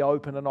we can be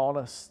open and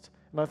honest.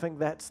 And I think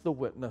that's the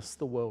witness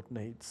the world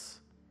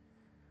needs.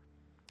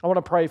 I want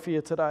to pray for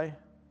you today.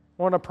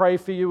 I want to pray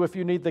for you if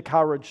you need the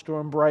courage to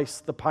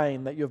embrace the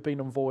pain that you've been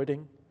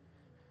avoiding.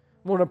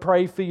 I want to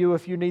pray for you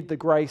if you need the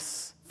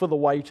grace for the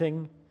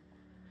waiting.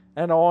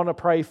 And I want to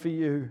pray for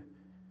you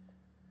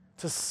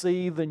to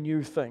see the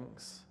new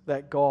things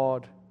that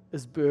God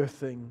is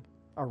birthing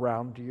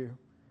around you.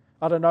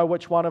 I don't know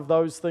which one of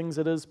those things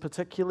it is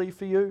particularly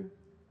for you,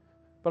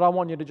 but I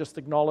want you to just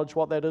acknowledge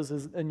what that is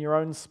in your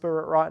own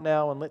spirit right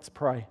now, and let's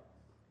pray.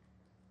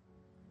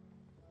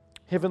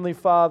 Heavenly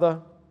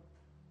Father,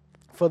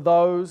 for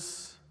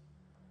those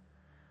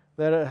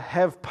that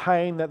have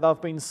pain that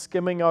they've been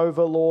skimming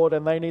over, Lord,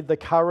 and they need the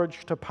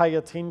courage to pay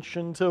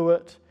attention to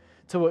it,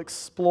 to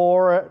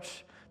explore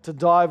it, to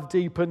dive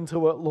deep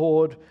into it,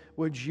 Lord,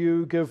 would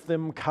you give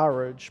them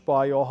courage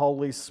by your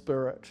Holy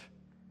Spirit?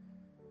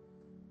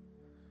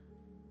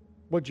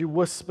 Would you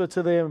whisper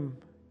to them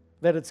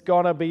that it's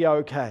going to be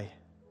okay,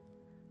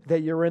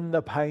 that you're in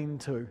the pain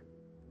too,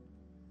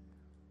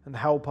 and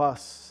help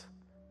us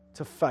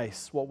to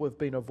face what we've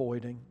been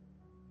avoiding.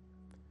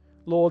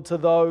 Lord, to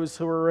those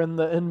who are in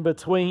the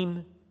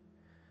in-between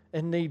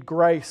and need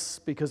grace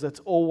because it's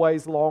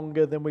always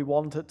longer than we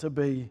want it to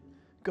be,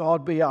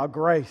 God, be our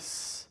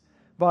grace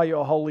by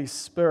your Holy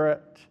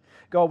Spirit.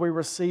 God, we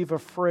receive a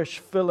fresh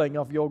filling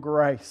of your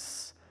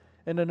grace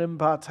and an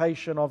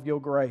impartation of your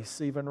grace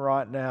even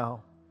right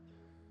now.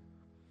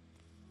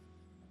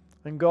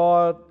 And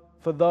God,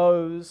 for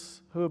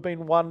those who have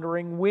been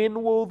wondering,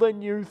 when will the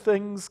new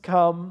things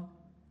come?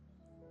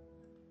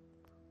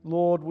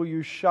 Lord, will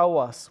you show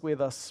us where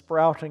they're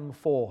sprouting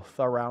forth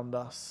around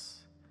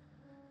us?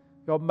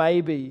 God,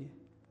 maybe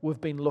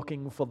we've been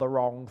looking for the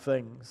wrong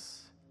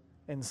things,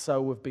 and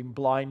so we've been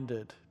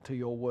blinded to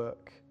your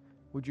work.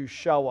 Would you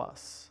show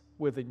us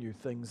where the new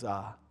things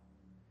are?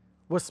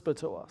 Whisper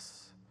to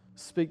us,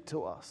 speak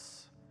to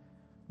us,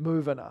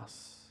 move in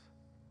us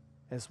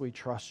as we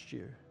trust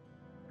you.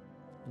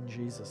 In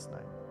Jesus'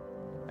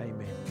 name,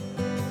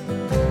 amen.